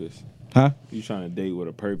purpose? Huh? You trying to date with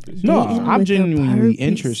a purpose? No, Dating I'm with a genuinely purpose.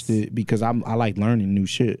 interested because I like learning new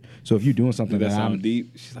shit. So if you're doing something Does that that sound I'm,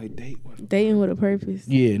 deep? She's like, date with a Dating with a purpose.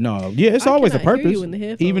 it's I always a cannot hear purpose. you in the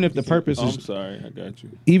headphones. Even if the purpose Oh, I'm is, sorry, I got you.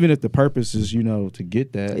 even if the purpose is, to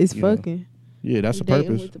get that. It's you know. fucking. Yeah, that's a Dating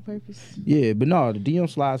purpose. with the purpose. Yeah, but no, the DM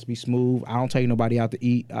slides be smooth. I don't take nobody out to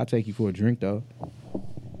eat. I'll take you for a drink though.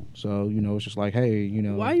 So, it's just like, hey,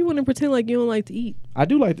 Why you want to pretend like you don't like to eat? I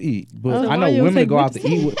do like to eat, but So I why know you don't women to take go out to bitches?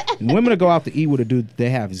 eat with women to go out to eat with a dude they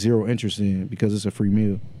have zero interest in because it's a free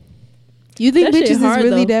meal. You think That shit bitches is hard,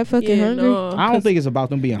 really though. that fucking Yeah, hungry? no, I don't 'cause think it's about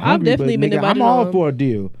them being I've hungry, but definitely been nigga, I'm invited all on- for a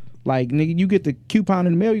deal. Like, nigga, you get the coupon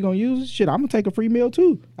in the mail, you gonna use it? Shit, I'm gonna take a free meal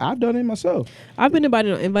too. I've done it myself. I've been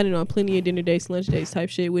invited on plenty of dinner dates, lunch dates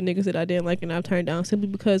type shit with niggas that I didn't like and I've turned down simply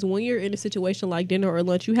because when you're in a situation like dinner or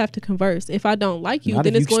lunch, you have to converse. If I don't like you, Not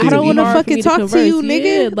then if it's you going still to I be don't hard want for me to fucking talk to converse. you,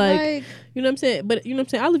 nigga. Yeah, like, you know what I'm saying? But you know what I'm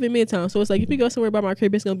saying? I live in Midtown, so it's like if we go somewhere by my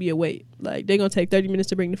crib, it's gonna be a wait. Like they're gonna take 30 minutes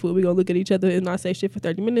to bring the food. We're gonna look at each other and not say shit for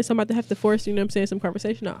 30 minutes. I'm about to have to force, you know what I'm saying, some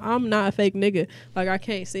conversation. Now, I'm not a fake nigga. Like I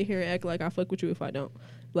can't sit here and act like I fuck with you if I don't.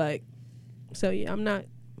 Like, so yeah, I'm not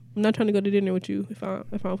trying to go to dinner with you if I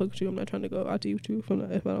don't fuck with you. I'm not trying to go out to eat with you if I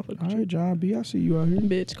don't fuck with All you. right, John B, I see you out here.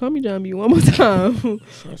 Bitch, call me John B one more time.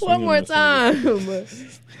 One more time.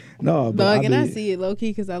 No, but Dog, and I mean, see it low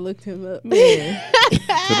key because I looked him up. Man,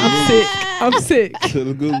 I'm sick. To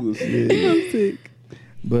the Googles. yeah. I'm sick.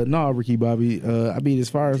 But no, Ricky Bobby. I mean, as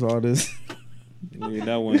far as all this, Yeah,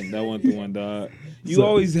 that went the one, dog. You So-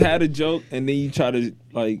 always had a joke and then you try to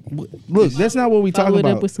like. look, that's not what we talk Follow it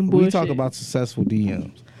up about. with some We talk bullshit. about successful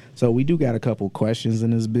DMs. So we do got a couple questions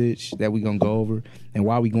in this bitch that we gonna go over. And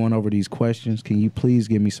while we going over these questions, can you please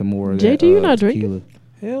give me some more of that? JT, you not tequila?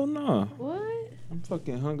 Hell no. What? I'm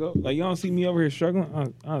fucking hung up. Like y'all don't see me over here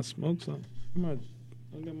struggling. I'll smoke some. I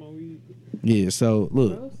got my weed. Yeah. So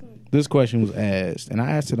look, this question was asked, and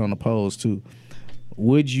I asked it on the polls too.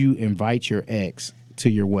 Would you invite your ex to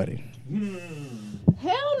your wedding?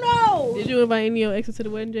 Hell no. Did you invite any of your exes to the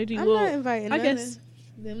wedding, JG? I'm Well, not inviting I none guess-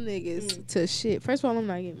 of them niggas to shit. First of all, I'm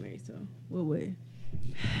not getting married, so what way?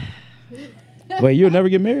 Wait, you'll never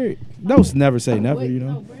get married? Don't never say never. You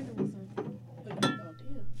know.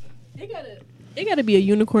 It gotta be a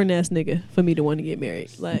unicorn ass nigga for me to want to get married.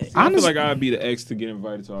 Like, I feel Honest- like I'd be the ex to get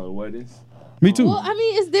invited to all the weddings. Me too. Well, I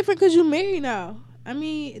mean, it's different because you married now. I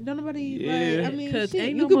mean, don't nobody Yeah. like. I mean, 'Cause shit,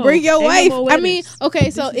 ain't you no could more- bring your ain't no wife. more I mean, weddings.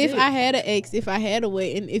 okay, so This is if it. I had an ex, if I had a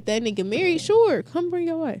wedding, if that nigga married, sure, come bring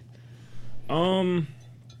your wife.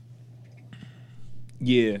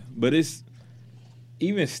 Yeah, but it's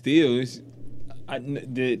even still.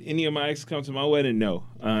 Did any of my exes come to my wedding? No,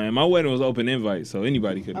 and my wedding was open invite, so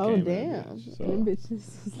anybody could have Oh came. damn, So them bitches.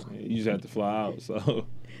 you just have to fly out. So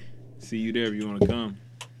see you there if you want to come.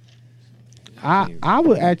 I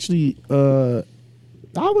would actually I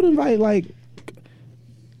would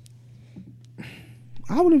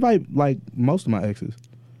invite like most of my exes.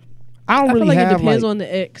 I don't I really feel like it have depends like on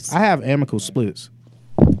the ex. I have amicable splits.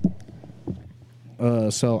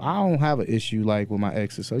 So I don't have an issue like with my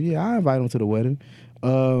exes. So yeah, I invite them to the wedding.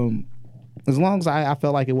 As long as I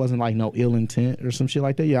felt like it wasn't like no ill intent or some shit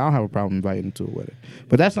like that, yeah, I don't have a problem inviting them to a wedding.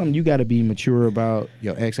 But that's something you got to be mature about.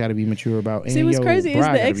 Your ex got to be mature about. See, and what's your crazy is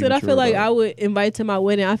bride the gotta ex be that I mature feel like about. I would invite to my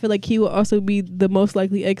wedding. I feel like he would also be the most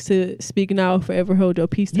likely ex to speak now, forever hold your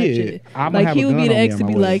peace type Yeah, shit. I'ma Like have he a would be gun the on me ex on to my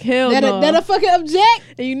be wedding. like, hell That no, a fucking object.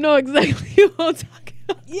 and you know exactly what I'm talking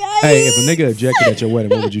about. Yikes. Hey, if a nigga objected at your wedding,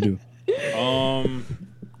 what would you do?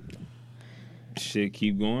 Shit,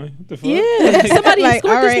 keep going. What the fuck? Yeah, somebody Like,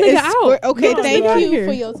 escort all this right, nigga escort- out. Okay, No, thank get outta you here.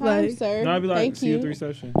 for your time, Like, sir. No, I'd be like, Thank see you you. at 3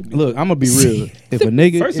 session. Look, I'm gonna be real. If a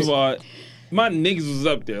nigga, First of all, my niggas was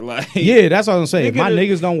up there. Like, yeah, that's what I'm saying. If Nigga, my the-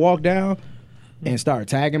 niggas don't walk down and start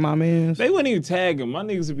tagging my mans, they wouldn't even tag him. My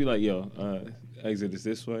niggas would be like, yo, exit is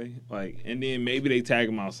this way. Like, and then maybe they tag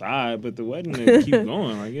him outside, but the wedding would keep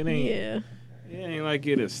going. Like, it ain't, Yeah. it ain't like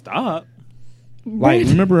it'll stop. like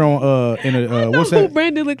remember on in a I know what's who that?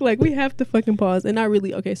 Brandon looked like. We have to fucking pause. And I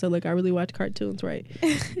really so look, I really watch cartoons, right?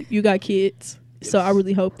 You got kids, so I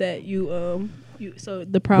really hope that you so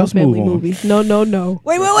the Proud Let's move Family on. movie. No.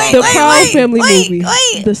 Wait, The Proud Family movie.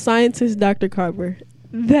 The scientist Dr. Carver.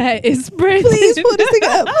 That is Brandon. Please pull this nigga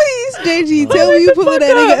up. Please, JG, tell me you the pulling fuck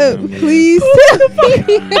that nigga up. up. Please.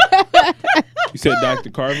 You said Dr.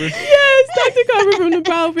 Carver? Yes, Dr. Carver from the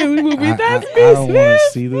Proud Family movie. I That's me, don't want to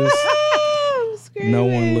Smith. see this. I'm screaming. No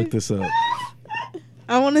one looked this up.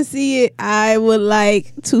 I want to see it. I would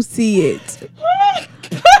like to see it.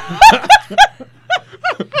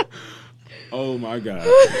 Oh my God.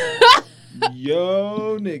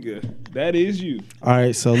 Yo, nigga. That is you. All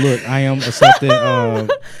right, so look, I am accepting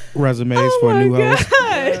resumes for a new host.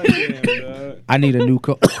 God. Damn, dog. I need a new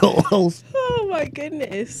co-host. Oh my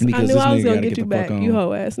goodness. I Because knew this I was nigga gonna gotta get get you the fuck back, on. you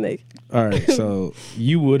hoe ass nigga. All right, so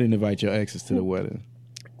you wouldn't invite your exes to the wedding.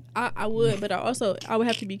 I would, but I would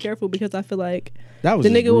have to be careful because I feel like That was the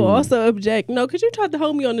just nigga will rude. also object. No, because you tried to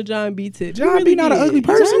hold me on the John B tip. You John B not an did. ugly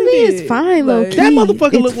person. John John B did. is fine, low Like, key. That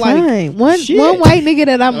motherfucker It's look like fine. One shit. white nigga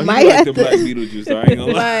that I Oh, might you like have the to. Black Beetlejuice, so I ain't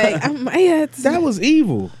gonna lie. Like, I might have to. That was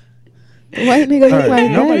evil. White nigga All look right,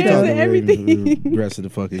 like nobody that. talking Answer about everything. the rest of the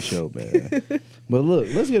fucking show, man. But look,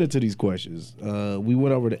 let's get into these questions. We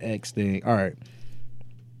went over the X thing. All right.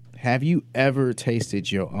 Have you ever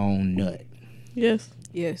tasted your own nut? Yes.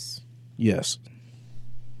 Yes. Yes.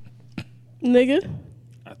 Nigga.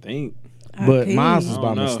 I think. But I mine can't. was I by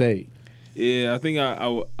don't know. mistake. Yeah, I think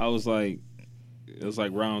I was like, it was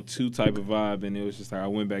like round 2 type of vibe, and it was just like I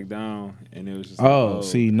went back down, and it was just like, Oh,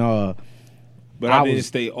 see, no. but I I didn't was-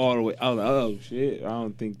 stay all the way. I was like, oh shit, I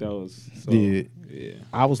don't think that was. So, Yeah. yeah.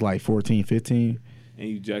 I was like 14, 15. And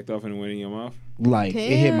you jacked off and it went in your mouth. Like,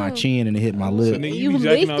 it hit my Damn. chin and it hit my So lip. nigga, You be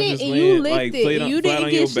jacking licked off it just and laying, you like, licked flat it. on- You flat didn't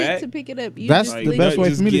on your get shit back? to pick it up. You That's just the Like, best way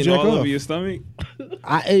just for me to getting jack all off. over your stomach.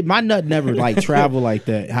 My nut never like traveled like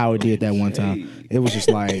that. How it did that one time. It was just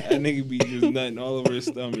like That nigga be just nutting all over his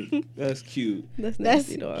stomach. That's cute. That's That's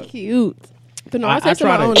nasty, dog. cute. But no, I I tasted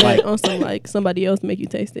try my to, own like- nut on some like somebody else make you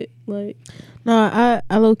taste it. Like No,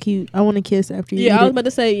 I low cute. I want to kiss after you. yeah, eat I was it. about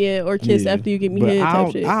to say yeah, or kiss yeah. after you get me But head I type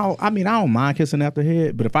don't, shit. I don't mind kissing after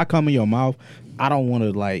head. But if I come in your mouth, I don't want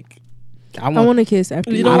to like. I want to kiss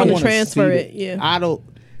after You you. don't I wanna wanna transfer see it, yeah. I don't.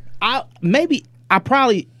 I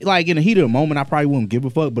probably like in the heat of the moment. I probably wouldn't give a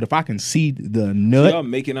fuck. But if I can see the Y'all nut,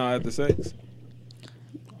 making out after sex?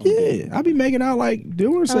 yeah, I be making out like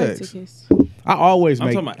doing I like to sex. kiss. I always I'm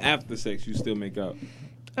make. talking about after sex. You still make out.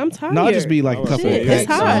 I'm tired. No, it just be like a Oh, couple shit, of it's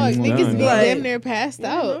packs. hot. Mm, Niggas be Like- damn near passed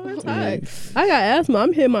out. it's hot. I got asthma.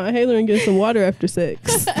 I'm hitting my inhaler and getting some water after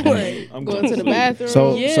sex. Like, I'm Going to the bathroom.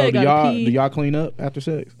 So Yeah, so do gotta y'all pee. do y'all clean up after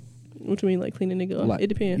sex? what you mean, like clean a nigga off? Like, It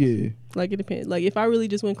depends. Yeah. Like it depends. Like if I really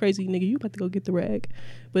just went crazy, nigga, you about to go get the rag.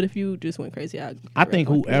 But if you just went crazy, I think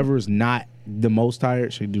whoever's not the most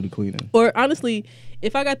tired should do the cleaning. Or honestly,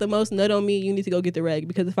 if I got the most nut on me, you need to go get the rag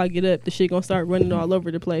because if I get up, the shit gonna start running all over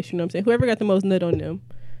the place. You know what I'm saying? Whoever got the most nut on them,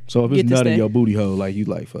 So if Get it's to nut in stay. your booty hole, like you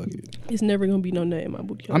like fuck it. it's never gonna be no nut in my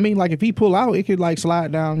booty. I mean, like if he pull out, it could like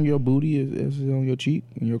slide down your booty as it's on your cheek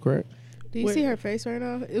and your crack. Do you Where- see her face right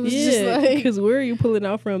now? It was yeah, just like because where are you pulling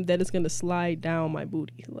out from that it's gonna slide down my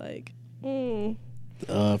booty? Like, From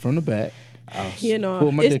the back. you know,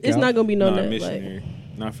 Pull my it's dick not out. gonna be no Nah, nut. Like, missionary.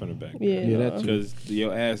 Not from the back. yeah, Yeah, no. that too. Because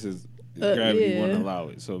your ass is gravity yeah. won't allow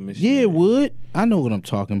it. So missionary. Yeah, it would. I know what I'm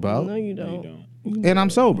talking about. No, you No, don't. you don't. And I'm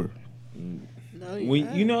sober. no,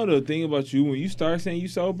 When you know the thing about you, when you start saying you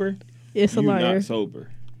sober, It's a you liar. not sober.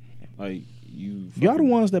 Like you. Y'all the fucking-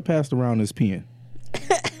 ones that passed around this pen.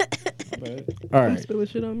 bad. All I'm right. spilling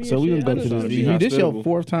shit on me. So and we shit. gonna go I to just this. wanna be be- This your hospitable.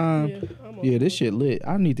 fourth time. Yeah, I'm on Yeah, it. this shit lit.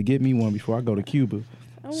 I need to get me one before I go to Cuba.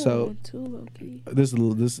 I want So- one too, low key. This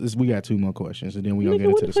is we got 2 more questions and then we gonna Nigga, get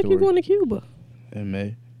when into the the fuck you story. going to Cuba? In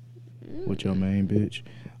May with your main bitch.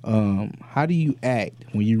 How do you act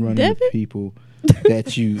when you run Devin? into people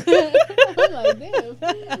that you? I'm like,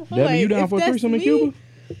 damn. Devin, you down if for a that's threesome in me- Cuba?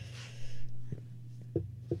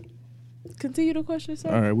 Continue the question, sir.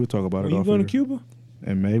 All right, we'll talk about Are it you off going to here. Cuba?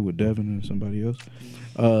 In May with Devin and somebody else.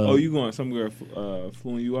 Oh, you going? Some girl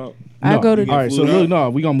flew you out? I go to- All right, so Flew look, out? no,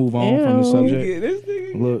 we gonna move on from the Ew. subject. Yeah, this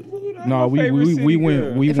nigga Look, flew out. no, My we favorite we city went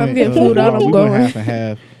girl. we If I'm went getting flued out, I'm we going. went half and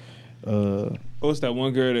half. Oh, it's that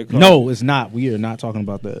one girl that called. No, it's not. We are not talking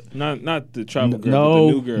about that. Not the travel girl, No, but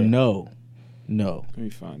the new girl. no, Let me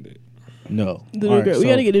find it. no. The All new right, girl. We so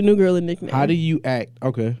gotta get a new girl a nickname. How do you act?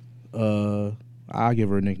 Okay, I'll give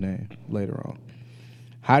her a nickname later on.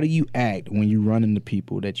 How do you act when you run into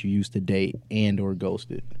people that you used to date and or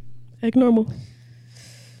ghosted? act normal?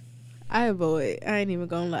 I avoid. I ain't even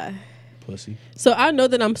gonna lie. Pussy. So I know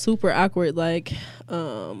that I'm super awkward. Like, you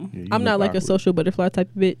I'm look not like a awkward. social butterfly type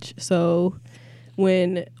of bitch. So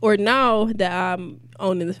now that I'm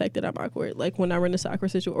owning the fact that I'm awkward, like when I run into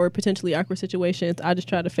awkward or potentially awkward situations, I just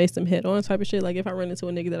try to face them head on type of shit. Like if I run into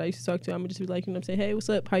a nigga that I used to talk to, I'm gonna just be like, you know what I'm saying? Hey, what's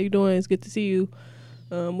up? How you doing? It's good to see you.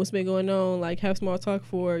 What's been going on? Like have small talk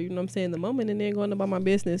for, you know what I'm saying, the moment, and then going about my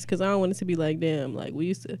business, because I don't want it to be like, damn, like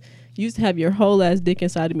you used to have your whole ass dick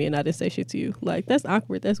inside of me and I didn't say shit to you. Like that's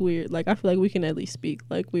awkward. That's weird. Like I feel like we can at least speak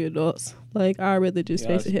like we adults. Like I'd rather just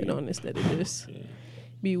Yeah, I face it head speak. on instead of just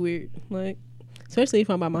be weird. Like especially if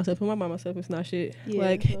I'm by myself. If I'm by myself, it's not shit. Yeah,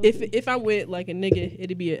 like okay. if I'm with like a nigga,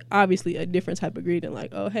 it'd be obviously a different type of greeting. Like,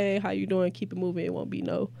 oh hey, how you doing? Keep it moving. It won't be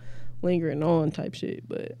no lingering on type shit.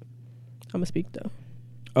 But I'ma speak though.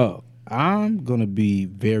 Oh, I'm gonna be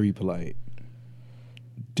very polite.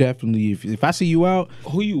 Definitely, if I see you out,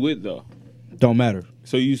 Who you with though? don't matter.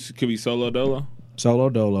 So you could be solo dolo. Solo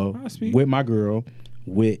dolo I speak. with my girl,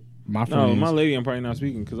 with my No, friends. my lady, I'm probably not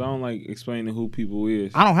speaking because I don't like explaining who people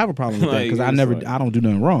is. I don't have a problem with that Like, because it's like- I don't do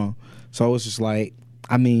nothing wrong. So it's just like,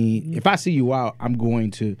 I mean, if I see you out, I'm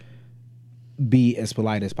going to be as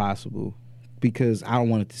polite as possible because I don't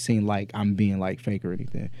want it to seem like I'm being like fake or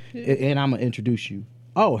anything. And I'm gonna introduce you.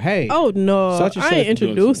 Oh, hey. Oh no, Such and I ain't such.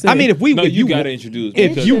 introducing. I mean, if we No, if you wa- gotta introduce.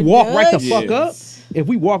 if because- you walk right the fuck Yeah. up, if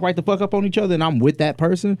we walk right the fuck up on each other and I'm with that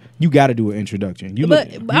person, you got to do an introduction. You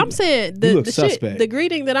but, look, but you- I'm saying you the look shit, suspect. the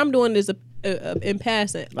greeting that I'm doing is a in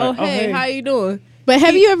passing. Like, oh hey, hey. how you doing? But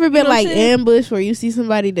have you ever been know what like I'm saying? ambushed where you see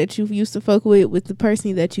somebody that you used to fuck with the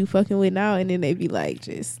person that you fucking with now, and then they be like,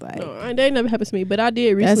 just like, No, that ain't never happened to me. but I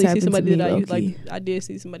did That's recently see happened to somebody me, that I used low-key. I did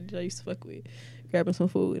see somebody that I used to fuck with grabbing some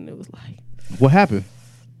food, and it was like What happened?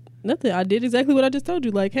 nothing. I did exactly what I just told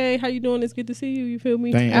you. Like, hey, how you doing? It's good to see you. You feel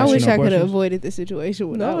me? They ain't I ask you wish no I could have questions? avoided the situation.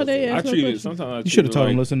 When I No, was they there. I asked no treat it questions. sometimes. You should have told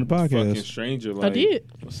like him listen to the fucking podcast. stranger. I Like, did.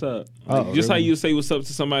 What's up? Oh, Like, just how really? you say what's up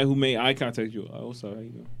to somebody who made eye contact. You, oh, what's up? How you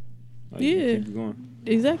doing? Like, you Yeah. keep it going.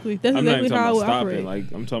 Exactly. That's I'm not exactly even how I talking would about operate. stopping.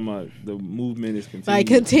 Like I'm talking about the movement is continuing. Like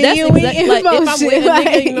That's continuing exactly like if I'm emotion, with a nigga, you know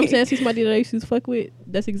what I'm like- saying? See somebody that I used to fuck with.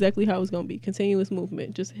 That's exactly how it's gonna be. Continuous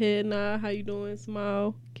movement. Just head nod. How you doing?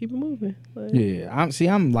 Smile. Keep it moving. Like,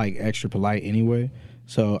 Yeah, I'm like extra polite anyway,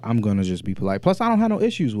 so I'm gonna just be polite. Plus, I don't have no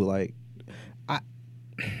issues with like,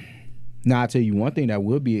 Now I tell you one thing that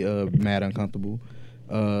would be mad uncomfortable.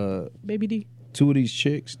 Baby D. Two of these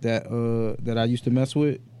chicks that I used to mess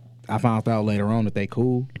with, I found out later on that they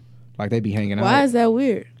cool, like they be hanging Why out. is that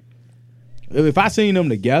weird? If I seen them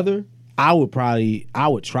together, I would try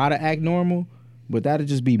to act normal, but that'd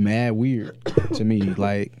just be mad weird to me,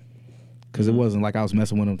 like, cause it wasn't like I was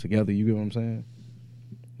messing with them together. You get what I'm saying?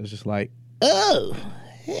 It's just like, oh,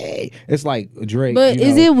 hey, it's like Drake. But you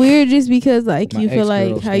is know, it weird just because like my you feel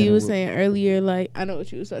ex-girl like how you standing were with- saying earlier? Like I know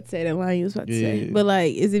what you was about to say, that line you was about to say. Yeah. But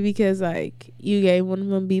like, is it because like you gave one of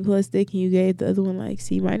them B+ dick and you gave the other one like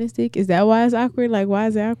C- dick? Is that why it's awkward? Like why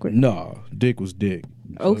is it awkward? No, dick was dick.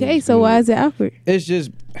 Okay, it's so good. why is it awkward? It's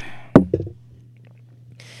just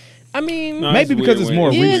I mean, No, Maybe it's because weird it's when-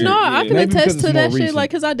 more yeah, recent. no, I can Maybe because attest it's to more that shit. recent.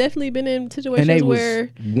 Like, cause I definitely been in and they situations was where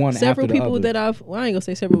one several after the people other. that I've, well, I ain't gonna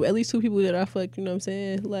say several, at least two people that I fucked, you know what I'm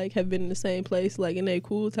saying, like have been in the same place, like in that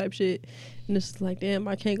cool type shit, and it's just like, damn,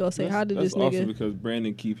 I can't go say hi to That's this also nigga. because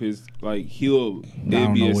Brandon keep his like he'll I it'd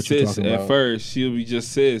don't be know a what you're sis talking at about. first. She'll be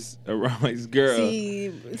just sis around his girl, See,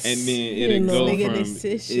 and then you it'll know, go nigga, from this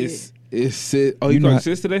sis shit. it's sis. Oh, You you call know- her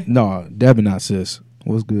sis today? No, Devin not sis.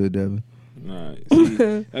 What's good, Devin? Nah,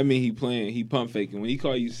 see, I mean he pump faking. When he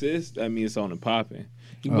call you sis, that means it's on and popping.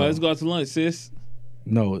 You Oh. let's go out to lunch, sis.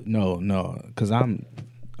 No, because I'm.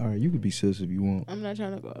 All right, you could be sis if you want. I'm not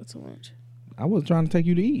trying to go out to lunch. I wasn't trying to take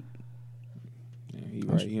you to eat. Yeah, he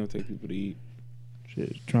right. He don't take people to eat.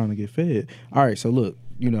 Shit, trying to get fed. All right, so look,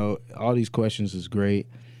 all these questions is great.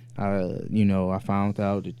 I found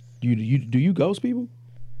out that you ghost people?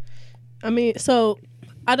 I mean, so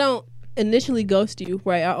I don't initially ghost you,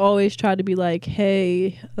 right? I always try to be like,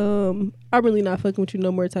 hey, I'm really not fucking with you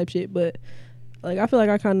no more type shit. But like, I feel like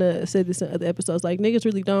I kind of said this in other episodes. Like, niggas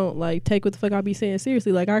really don't like take what the fuck I be saying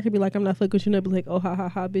seriously. Like, I could be like, I'm not fucking with you, and they'll be like, oh ha ha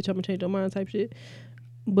ha, bitch, I'm gonna change your mind type shit.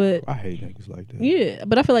 But I hate niggas like that. yeah,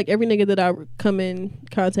 but I feel like every nigga that I come in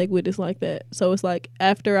contact with is like that. So it's like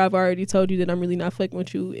after I've already told you that I'm really not fucking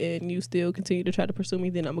with you, and you still continue to try to pursue me,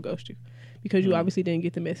 then I'm gonna ghost you because you obviously didn't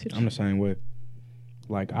get the message. I'm the same way.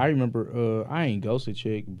 Like I remember, I ain't ghosted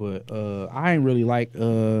chick, but I ain't really like.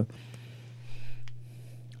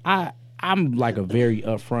 I'm like a very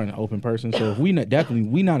upfront and open person. So if we not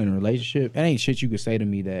in a relationship, it ain't shit you could say to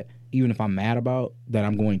me that even if I'm mad about that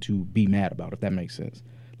I'm going to be mad about. If that makes sense.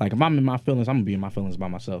 Like if I'm in my feelings, I'm gonna be in my feelings by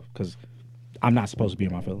myself because I'm not supposed to be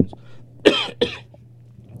in my feelings.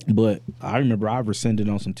 But I remember I rescinded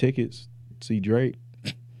on some tickets to see Drake,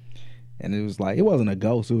 and it was like it wasn't a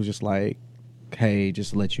ghost. It was just like, hey,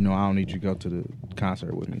 just to let you know, I don't need you to go to the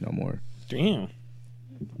concert with me no more. Damn.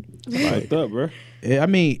 Fucked up, bro. I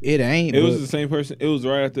mean, it ain't. It was but- the same person. It was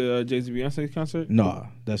right after Jay-Z Beyonce concert. Nah,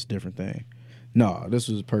 that's a different thing. No, this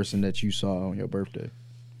was a person that you saw on your birthday.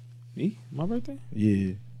 Me? My birthday?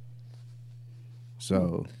 Yeah.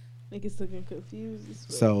 So, Niggas looking confused. as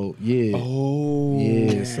fuck. so yeah. Oh.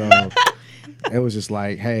 Yeah, so it was just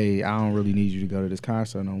like, hey, I don't really need you to go to this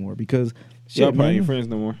concert no more because Y'all shit, probably man. ain't friends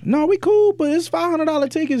no more. No, we cool, but it's $500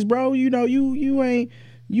 tickets, bro. You know, you ain't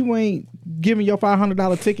giving your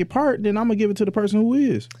 $500 ticket part, then I'm gonna give it to the person who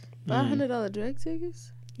is. $500 Drake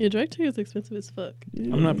tickets. Yeah, Drake tickets expensive as fuck.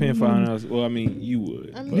 I'm not paying $500. Well, I mean, you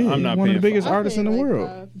would. I but mean, I'm not one of paying the biggest I artists in paid the like world.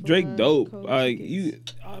 $5 for Drake my dope. Coach Like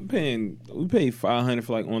tickets. we paid $500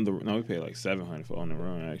 for like on the. No, we paid like $700 for On the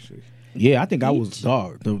Run actually. Yeah, I think I was Each?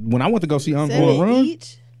 dog. When I went to go see On the 7 Run.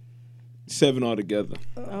 each. $7 altogether.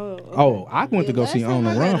 Oh, I went to go last see time On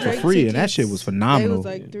the I got Run for Drake free, and that tickets, shit was They phenomenal. was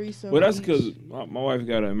like 3 something. Well, that's each. because my wife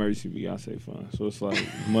got an emergency Beyonce fund, so it's like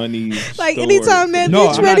money. Like stored. anytime that No,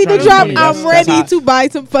 bitch I'm not ready trying to to drop, be funny. I'm That's ready how- to buy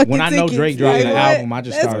some fucking when I know tickets. Drake dropping Like, the what? album, I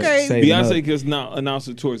just That's start crazy. saving up. Beyonce just now announced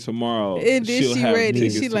a tour tomorrow. And then She'll she have ready.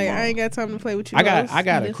 tickets She like, tomorrow. I ain't got time to play with you. I got hoes. a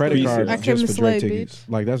Yes, credit please. card I came just to for slay, Drake tickets.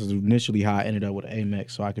 Like that's initially how I ended up with an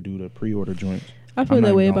Amex, so I could do the pre-order joints. I feel I'm that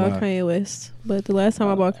not way even gonna about lie. Kanye West. But the last time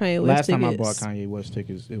I bought Kanye West Last tickets, time I bought Kanye West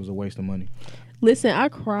tickets, it was a waste of money. listen, I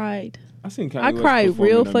cried. I seen Kanye I West cried perform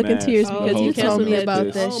real in a fucking mask tears the because whole you time told I me was about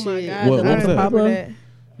pissed. that Oh shit. my God. What I was remember Pablo? that.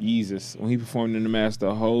 Jesus, when he performed in the mask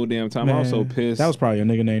the whole damn time, I was so Man, pissed. That was probably a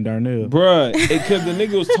nigga named Darnell. Bruh, because the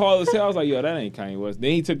nigga was tall as hell. I was like, yo, that ain't Kanye West.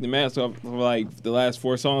 Then he took the mask off for like the last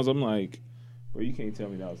 4 songs. I'm like, bro, you can't tell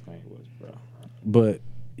me that was Kanye West, bro. But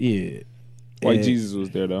yeah, White And- Jesus was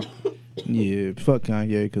there though. Yeah, fuck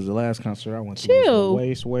Kanye because the last concert I went to Chill.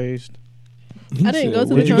 was waste. I didn't go to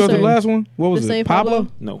the Did you go to the concert. last one? What was The it? same Pablo?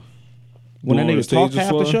 Pablo? No, When that The one on nigga the stage talked was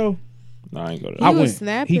half the slow? show? No, I ain't go to that. I He was went.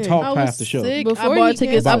 snapping. He talked I was half the show. sick. Before I he bought came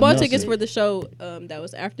tickets. I out. bought Nothing. tickets for the show. That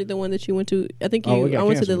was after the one that you went to. I think Oh, it you. got I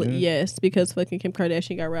went to the canceled, didn't it? yes because fucking Kim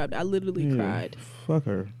Kardashian got robbed. I literally Yeah. cried. Fuck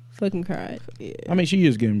her. Fucking cried. Yeah. I mean, she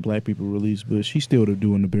is getting black people released, but she's still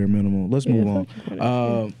doing the bare minimum. Let's Yeah, move on. fuck Kim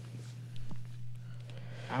Kardashian.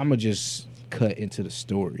 I'm going to just cut into the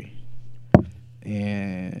story.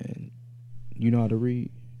 And you know how to read,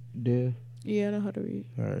 Dev? Yeah, I know how to read.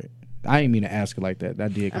 All right. I ain't mean to ask it like that.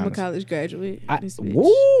 That did I'm kind a of... college graduate. This bitch.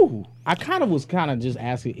 Woo! I kind of was just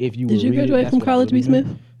asking if you Did would you read it. graduate That's from what I college, B. really meant.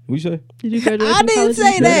 Smith? What you say? Did you graduate? I from didn't college,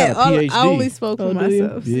 say B. Smith? that. got a PhD. I only spoke for Oh, do you?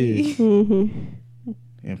 myself. Yeah. See? Mm-hmm.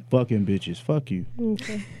 And fucking bitches. Fuck you.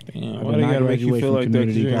 Okay. Damn, I why did they not gotta make you graduate feel from like that?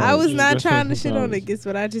 'cause community you ain't college. I was just not graduated trying to from shit on college. niggas,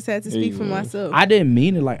 but I just had to There speak you for go. myself. I didn't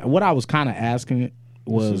mean it like... What I was kind of asking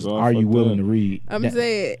was, is all are you fucked willing up. to read? I'm That-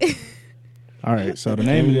 saying. All right, so the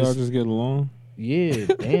Maybe name y'all is... just get along. Yeah,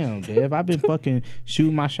 damn, Dev. I've been fucking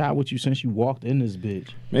shooting my shot with you since you walked in this bitch.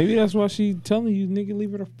 Maybe that's why she telling you, nigga,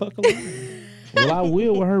 leave her the fuck alone. Well, I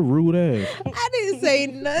will with her rude ass. I didn't say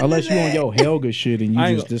nothing. Unless you on your Helga shit and you I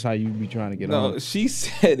ain't just this how you be trying to get No, on. she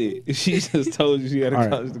said it. She just told you she had a All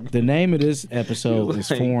college right. degree. The name of this episode is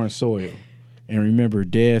Like- Foreign Soil. And remember,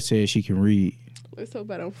 Dad said she can read. Let's hope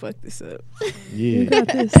I don't fuck this up. Yeah. Got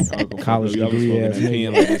this. College Y'all was degree smoking ass that pen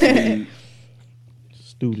nigga. like this weed.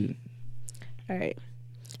 Student. All right.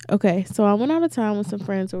 Okay, so I went out of town with some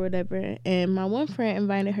friends or whatever, and my one friend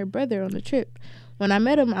invited her brother on the trip. When I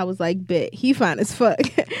met him, I was like, bet, he fine as fuck.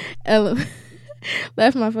 Ella-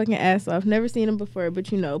 Left my fucking ass off. Never seen him before, but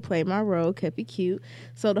played my role, kept it cute.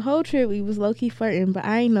 So the whole trip, we was low-key flirting, but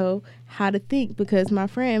I ain't know how to think because my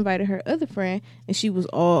friend invited her other friend, and she was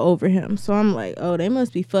all over him. So I'm like, oh, they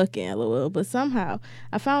must be fucking, LOL. But somehow,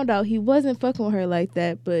 I found out he wasn't fucking with her like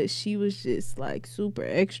that, but she was just, like, super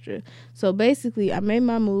extra. So basically, I made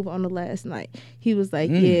my move on the last night. He was like,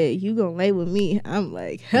 yeah, you gonna lay with me. I'm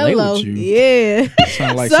like, Lay hello. with you? Yeah.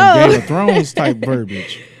 Sound like So- some Game of Thrones type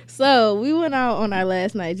verbiage. So we went out on our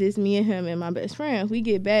last night, just me and him and my best friend. We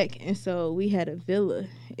get back, and so we had a villa.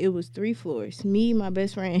 It was 3 floors. Me, my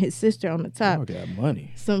best friend, and his sister on the top. I got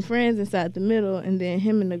money. Some friends inside the middle, and then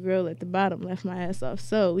him and the girl at the bottom. Left my ass off.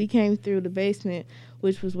 So we came through the basement,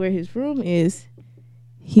 which was where his room is.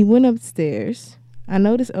 He went upstairs. I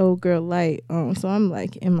know this old girl light on, so I'm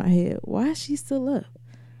like in my head, why is she still up?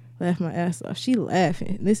 Laughed my ass off. She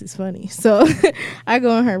laughing. This is funny. So I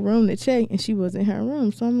go in her room to check, and she was in her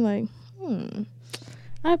room. So I'm like,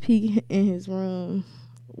 I peek in his room.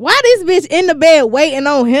 Why this bitch in the bed waiting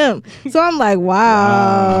on him? So I'm like,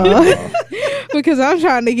 wow. Because I'm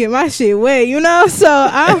trying to get my shit wet, So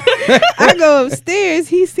I go upstairs.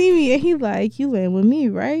 He see me, and he like, you laying with me,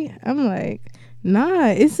 right? I'm like, nah,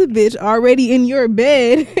 it's a bitch already in your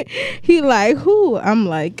bed. He like, who? I'm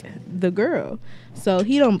like, the girl. So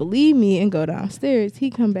he don't believe me and go downstairs. He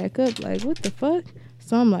come back up like, what the fuck?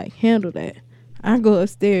 So I'm like, handle that. I go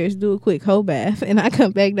upstairs, do a quick hoe bath, and I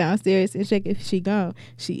come back downstairs and check if she gone.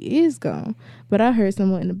 She is gone, but I heard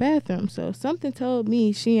someone in the bathroom, so something told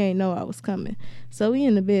me she ain't know I was coming. So we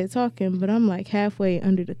in the bed talking, but I'm like halfway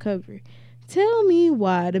under the cover. Tell me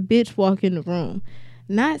why the bitch walk in the room.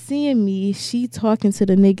 Not seeing me, she talking to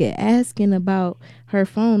the nigga, asking about her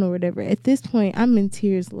phone or whatever. At this point, I'm in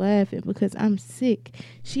tears laughing because I'm sick.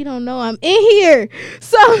 She don't know I'm in here.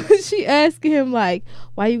 So she asking him like,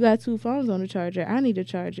 why you got 2 phones on the charger? I need a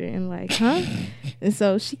charger. And like, huh? And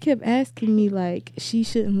so she kept asking me like she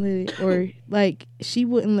shouldn't let it, or like she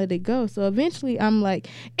wouldn't let it go. So eventually I'm like,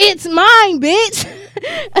 it's mine,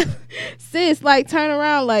 bitch. Sis, like turn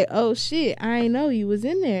around like, oh shit, I ain't know you was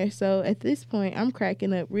in there. So at this point I'm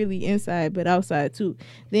cracking up really inside but outside too.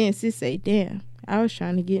 Then sis say, damn, I was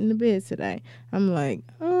trying to get in the bed today. I'm like,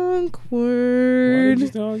 Why awkward.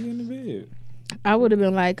 did you all get in the bed? I would have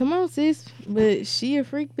been like, come on, sis. But she a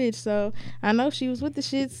freak bitch, so I know she was with the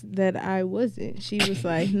shits that I wasn't. She was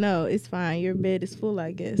like, no, it's fine. Your bed is full,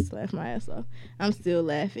 I guess. Laughed my ass off. I'm still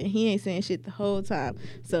laughing. He ain't saying shit the whole time.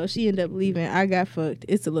 So she ended up leaving. I got fucked.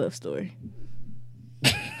 It's a love story.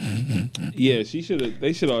 Yeah, she should have.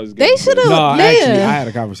 They should always. They should have. No, yeah. actually, I had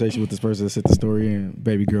a conversation with this person that sent the story, and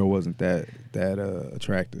baby girl wasn't that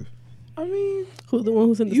attractive. I mean, Who the one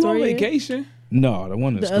who's in the you on story? vacation? No, the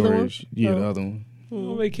one in the The other story. one? is- Yeah, the Oh. other one. You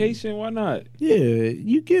on vacation? Why not? Yeah,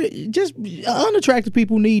 you get just unattractive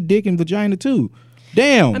people need dick and vagina too.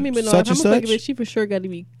 Damn. I mean, but no, such if and I'm a fucking such. bitch, she for sure got to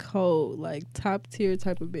be cold, like top tier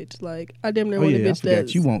type of bitch. Like I damn near Oh want a yeah, I bitch forgot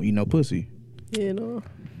that's you won't eat no pussy. you know.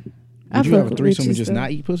 Would you have a fuck with threesome and bitches, just though.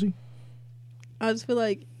 not eat pussy? I just feel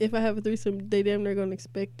like if I have a threesome, they damn near gonna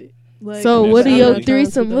expect it. Like, So That's what do not your really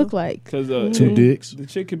threesome though. look like? Because Two Mhm. dicks. the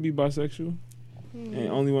chick could be bisexual and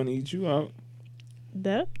only want to eat you out.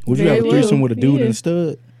 That? Would you Very have a threesome well. with a dude Yeah. and a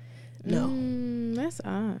stud? No. That's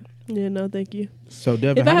odd. Yeah, no, thank you. So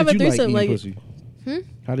Devin, If I how have did a you like threesome, eating like- pussy? Hmm?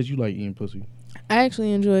 How did you like eating pussy? I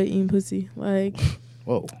actually enjoy eating pussy. Like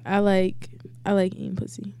Whoa. I like eating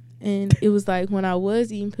pussy. And it was like when I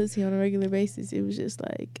was eating pussy on a regular basis, it was just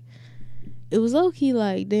like it was low key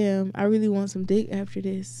like, damn, I really want some dick after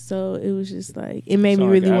this. So it was just like it made me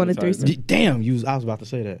Sound like really want a advertising. threesome. Damn, I was about to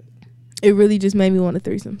say that. It really just made me want a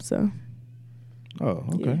threesome. So Oh,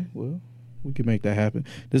 okay. Yeah. Well, we can make that happen.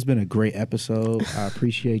 This has been a great episode. I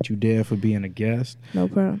appreciate you, Dev, for being a guest. no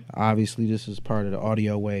problem. Obviously, this is part of the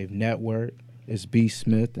Audio Wave Network. It's B.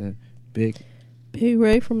 Smith and Big. Big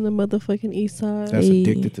Ray from the motherfucking East Side. That's Hey.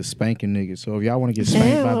 addicted to spanking niggas. So if y'all want to get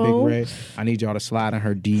spanked by Big Ow. Ray, I need y'all to slide in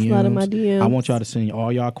her DMs. Slide in my DMs. I want y'all to send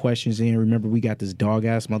all y'all questions in. Remember, we got this dog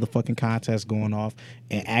ass motherfucking contest going off.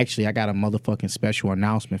 And actually, I got a motherfucking special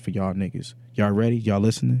announcement for y'all niggas. Y'all ready? Y'all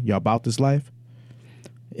listening? Y'all about this life?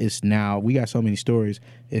 It's now, we got so many stories.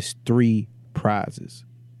 It's 3 prizes.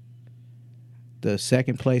 The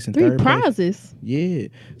second place and 3 third place. prizes. Yeah.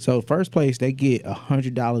 So first place, they get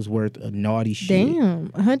 $100 worth of naughty shit. Damn,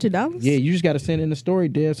 $100. Yeah, you just got to send in a story,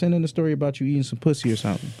 Dad. Send in a story about you eating some pussy or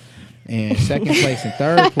something. And second place and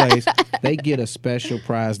third place, they get a special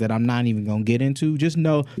prize that I'm not even going to get into. Just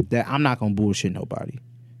know that I'm not going to bullshit nobody.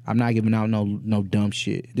 I'm not giving out no dumb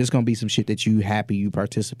shit. There's going to be some shit that you happy you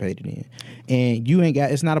participated in. And you ain't got,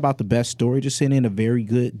 it's not about the best story. Just send in a very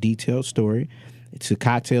good, detailed story to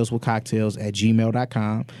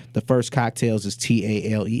cocktailswithcocktails@gmail.com. The first cocktails is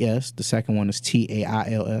TALES. The second one is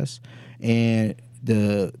TAILS. And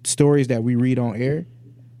the stories that we read on air,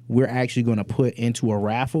 we're actually going to put into a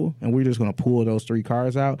raffle, and we're just going to pull those 3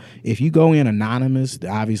 cards out. If you go in anonymous,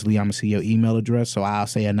 obviously I'm going to see your email address, so I'll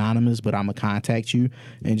say anonymous, but I'm going to contact you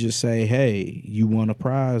and just say, hey, you won a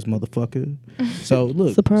prize, motherfucker. So,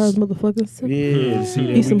 look. Surprise, motherfuckers. Yeah, see,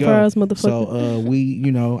 there Eat some we go. fries, motherfucker.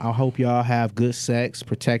 So, I hope y'all have good sex,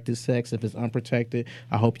 protected sex. If it's unprotected,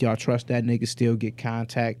 I hope y'all trust that nigga, still get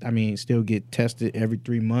still get tested every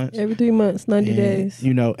 3 months. Every 3 months, 90 And, days.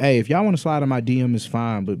 Hey, if y'all want to slide in my DM, it's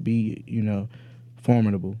fine, but be,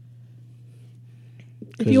 formidable.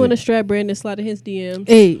 If you want to strap Brandon, slide in his DMs.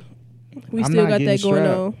 Hey, We I'm still not got getting that going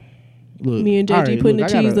strapped. on. Look, Me and JG all right, putting look,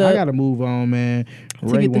 the cheese I up gotta move on, man.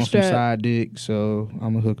 Ray get the wants some strap. side dick, so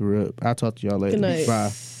I'm gonna hook her up. I'll talk to y'all later. Good night.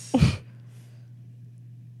 Bye.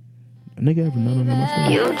 A nigga ever none on my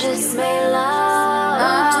You just made love.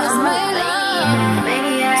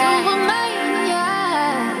 Maybe